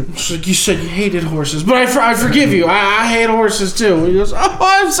 She's like, you said you hated horses, but I forgive you. I hate horses too. He goes, "Oh,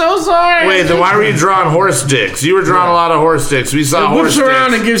 I'm so sorry." Wait, then why were you drawing horse dicks? You were drawing a lot of horse dicks. We saw horse dicks. Whips around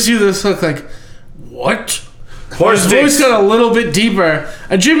dicks. and gives you this look like, "What?" Horse His dicks. voice got a little bit deeper,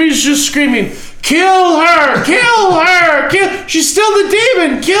 and Jimmy's just screaming, "Kill her! Kill her! She's still the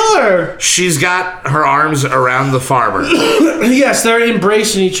demon! Kill her!" She's got her arms around the farmer. Yes, they're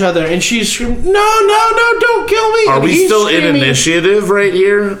embracing each other, and she's screaming, "No, don't kill me!" Are And we he's still in screaming, initiative right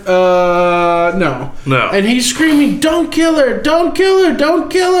here? No. And he's screaming, "Don't kill her! Don't kill her! Don't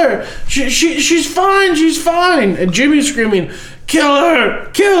kill her! She's fine! She's fine!" And Jimmy's screaming, "Kill her!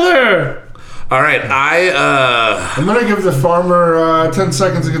 Kill her!" All right, I'm gonna give the farmer 10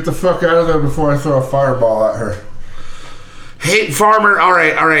 seconds to get the fuck out of there before I throw a fireball at her. Hey, Farmer. All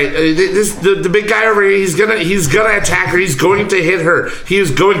right. The big guy over here. He's gonna attack her. He's going to hit her. He is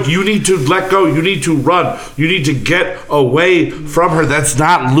going. You need to let go. You need to run. You need to get away from her. That's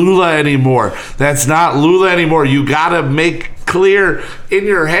not Lula anymore. You gotta make clear in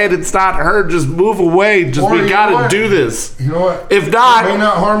your head it's not her. Just move away. We gotta do this. You know what? If not, it may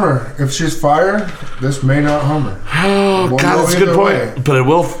not harm her. If she's fire, this may not harm her. Oh God, that's a good point. But it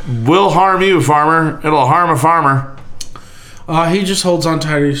will harm you, Farmer. It'll harm a farmer. He just holds on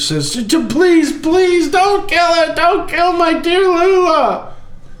tight. He says, please, don't kill her. Don't kill my dear Lula."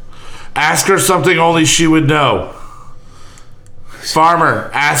 Ask her something only she would know. Farmer,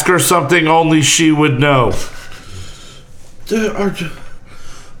 ask her something only she would know.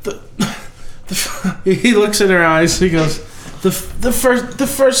 He looks in her eyes. He goes, the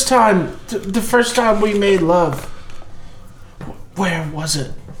first time we made love. Where was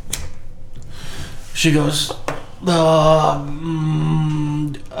it? She goes,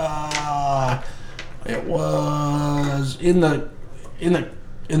 it was in the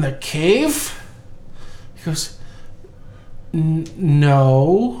cave. He goes,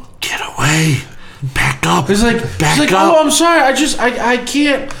 "No." Get away. Back up. He's like, "Oh, I'm sorry. I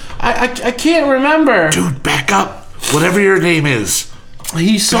can't remember." Dude, back up. Whatever your name is.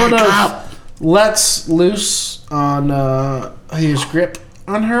 He sort Back of up. lets loose on his grip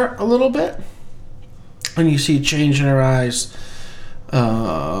on her a little bit. And you see a change in her eyes.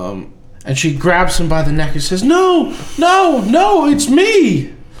 And she grabs him by the neck and says, No, it's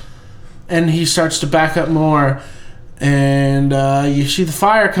me. And he starts to back up more. And you see the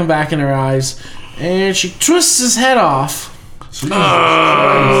fire come back in her eyes. And she twists his head off.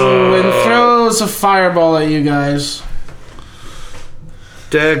 And throws a fireball at you guys.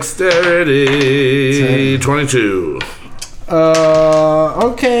 Dexterity 22.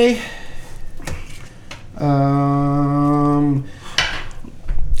 Okay.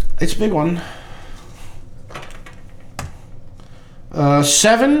 It's a big one.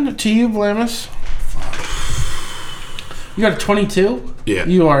 7 to you, Blamus. You got a 22? Yeah.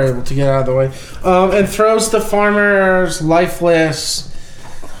 You are able to get out of the way. And throws the farmer's lifeless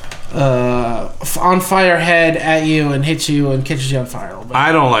on fire head at you and hits you and catches you on fire a little bit.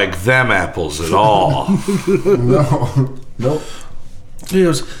 I don't like them apples at all. No. Nope. He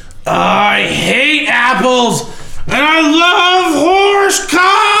goes, "I hate apples and I love horse cock!"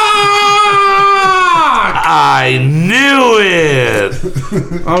 I knew it.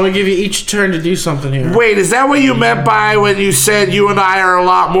 I'm gonna give you each turn to do something here. Wait, is that what you meant by when you said you and I are a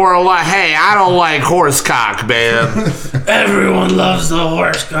lot more alike? Hey, I don't like horsecock, man. Everyone loves the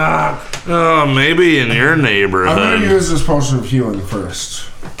horse cock. Oh, maybe in your I'm neighborhood. gonna use this potion of healing first.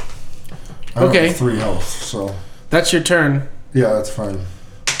 I Okay. have 3 health, so That's your turn. yeah, that's fine.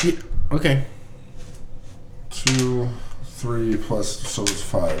 Okay. 2, 3 plus, so it's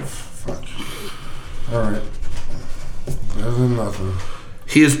 5. Fuck. Alright. Better than nothing.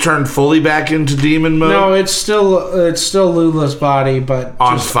 He has turned fully back into demon mode. No, it's still Lula's body, but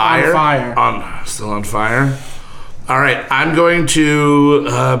On just fire. On fire. Still on fire. All right, I'm going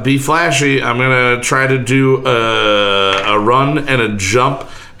to be flashy. I'm going to try to do a run and a jump,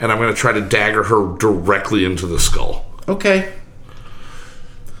 and I'm going to try to dagger her directly into the skull. Okay.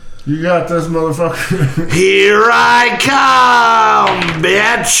 You got this, motherfucker. Here I come,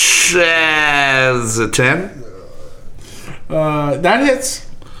 bitch! As a 10. That hits.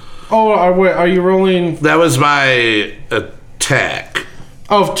 Oh, are you rolling? That was my attack.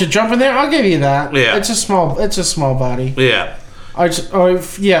 Oh, to jump in there, I'll give you that. Yeah. It's a small body. Yeah.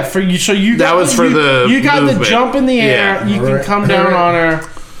 Yeah, for you. So you That got was for the you got movement. the jump in the air. Yeah. You can Alright. come down on her.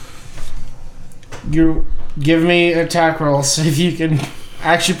 You give me an attack roll, see if you can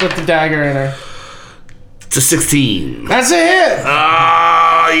actually put the dagger in her. It's a 16. That's a hit.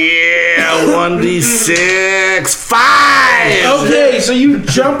 Oh, yeah. 1d6. 5! Okay, so you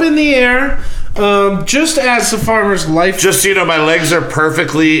jump in the air, just as the farmer's life. Just so you know, my legs are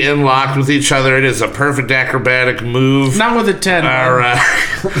perfectly in lock with each other. It is a perfect acrobatic move. Not with a 10. All right.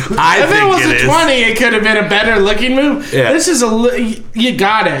 I If it think was it a is. 20, it could have been a better looking move. Yeah. This is you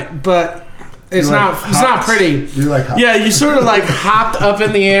got it, but it's You like not. It's not hops. pretty. You like hops. Yeah, you sort of like hopped up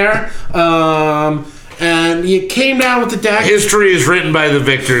in the air, and you came down with the dagger. History is written by the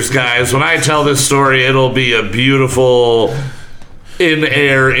victors, guys. When I tell this story, it'll be a beautiful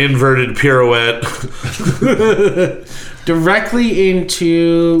in-air inverted pirouette. Directly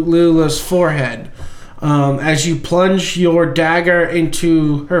into Lula's forehead. As you plunge your dagger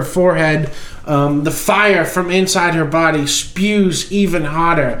into her forehead, the fire from inside her body spews even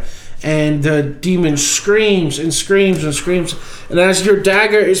hotter, and the demon screams and screams and screams. And as your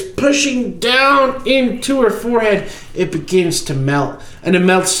dagger is pushing down into her forehead, it begins to melt. And it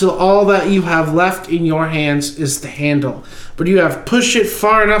melts till all that you have left in your hands is the handle. But you have pushed it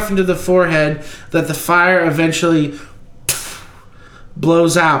far enough into the forehead that the fire eventually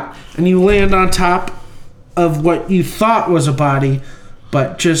blows out, and you land on top of what you thought was a body,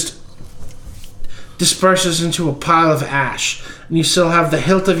 but just disperses into a pile of ash, and you still have the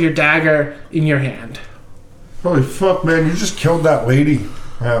hilt of your dagger in your hand. Holy fuck, man! You just killed that lady.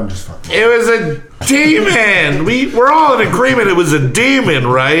 I'm just fucking. It was a demon. We're all in agreement it was a demon,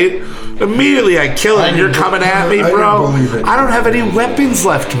 right? Immediately I kill it and you're coming at me, I didn't bro. believe it. I don't have any weapons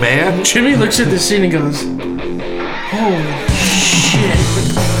left, man. Jimmy looks at the scene and goes, "Holy shit."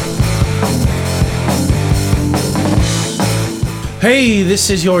 Hey, this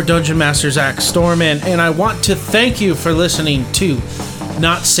is your Dungeon Master Zach Storman, and I want to thank you for listening to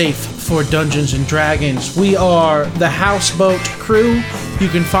Not Safe for Dungeons and Dragons. We are the Houseboat Crew. You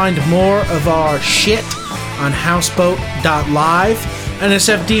can find more of our shit on houseboat.live.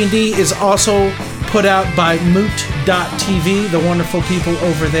 NSFD&D is also put out by Moot.tv, the wonderful people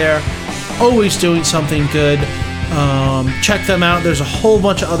over there, always doing something good. Check them out. There's a whole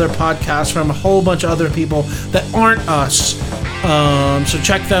bunch of other podcasts from a whole bunch of other people that aren't us. So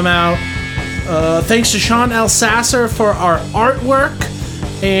check them out. Thanks to Sean L. Sasser for our artwork,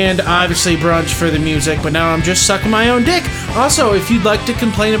 and obviously Brunch for the music, but now I'm just sucking my own dick. Also, if you'd like to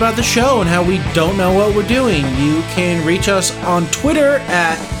complain about the show and how we don't know what we're doing, you can reach us on Twitter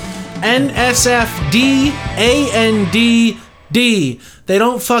at NSFDANDD. They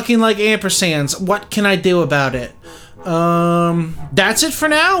don't fucking like ampersands. What can I do about it? That's it for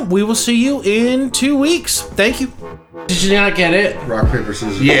now. We will see you in 2 weeks. Thank you. Did you not get it? Rock, paper,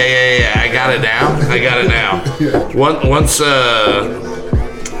 scissors. Yeah. I got it now.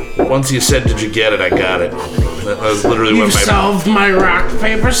 Once you said, "Did you get it?" I got it. That was literally You what my. solved my rock,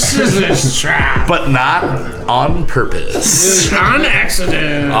 paper, scissors trap. But not on purpose. On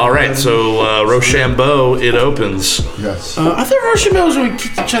accident. All right, so Rochambeau, it opens. Yes. I thought Rochambeau's when we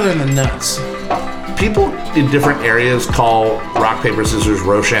kicked each other in the nuts. People in different areas call rock paper scissors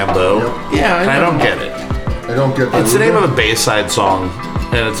Rochambeau. Yeah, And I don't get it. I don't get that. It's the name either. of a Bayside song,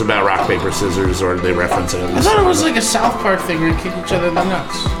 and it's about rock paper scissors, or they reference it. I thought it was like a South Park thing where we kick each other in the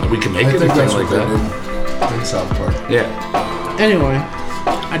nuts. We can make I it think anything that's like what they that. did in South Park. Yeah. Anyway,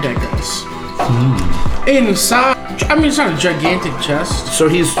 I digress. Inside I mean, it's not a gigantic chest. So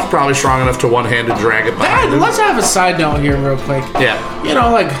he's probably strong enough to one-handed drag it behind Dad, him. let's have a side note here real quick. Yeah. You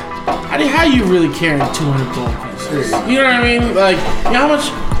know, like, how you really carrying 200 gold pieces? You know what I mean? Like, you know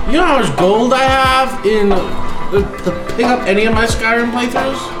how much gold I have in to pick up any of my Skyrim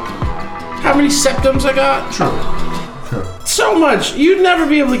playthroughs? How many septums I got? True. So much. You'd never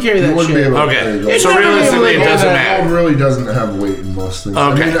be able to carry that You wouldn't shit. be able to Okay. carry gold. It's So never realistically, it gonna be doesn't able to- matter. Gold really doesn't have weight in most things.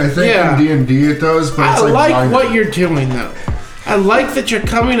 Okay. I mean, I think Yeah. in D&D it does, but I it's like minor. what you're doing, though. I like that you're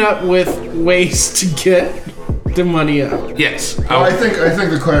coming up with ways to get the money out. Yes. Well, I think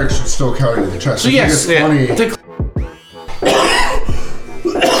the cleric should still carry the chest. So I think yes, it's funny.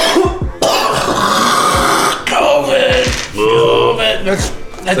 COVID. That's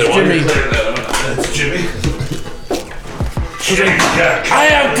Jimmy. That's Jimmy. I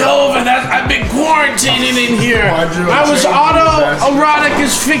have COVID. I've been quarantining in here. Why'd you I was change the autoerotic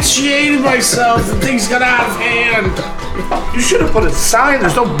asphyxiating myself and things got out of hand. You should have put a sign.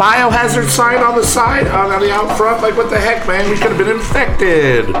 There's no biohazard sign on the side, on the out front. Like, what the heck, man? We could have been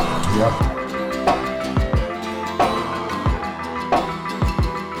infected. Yeah.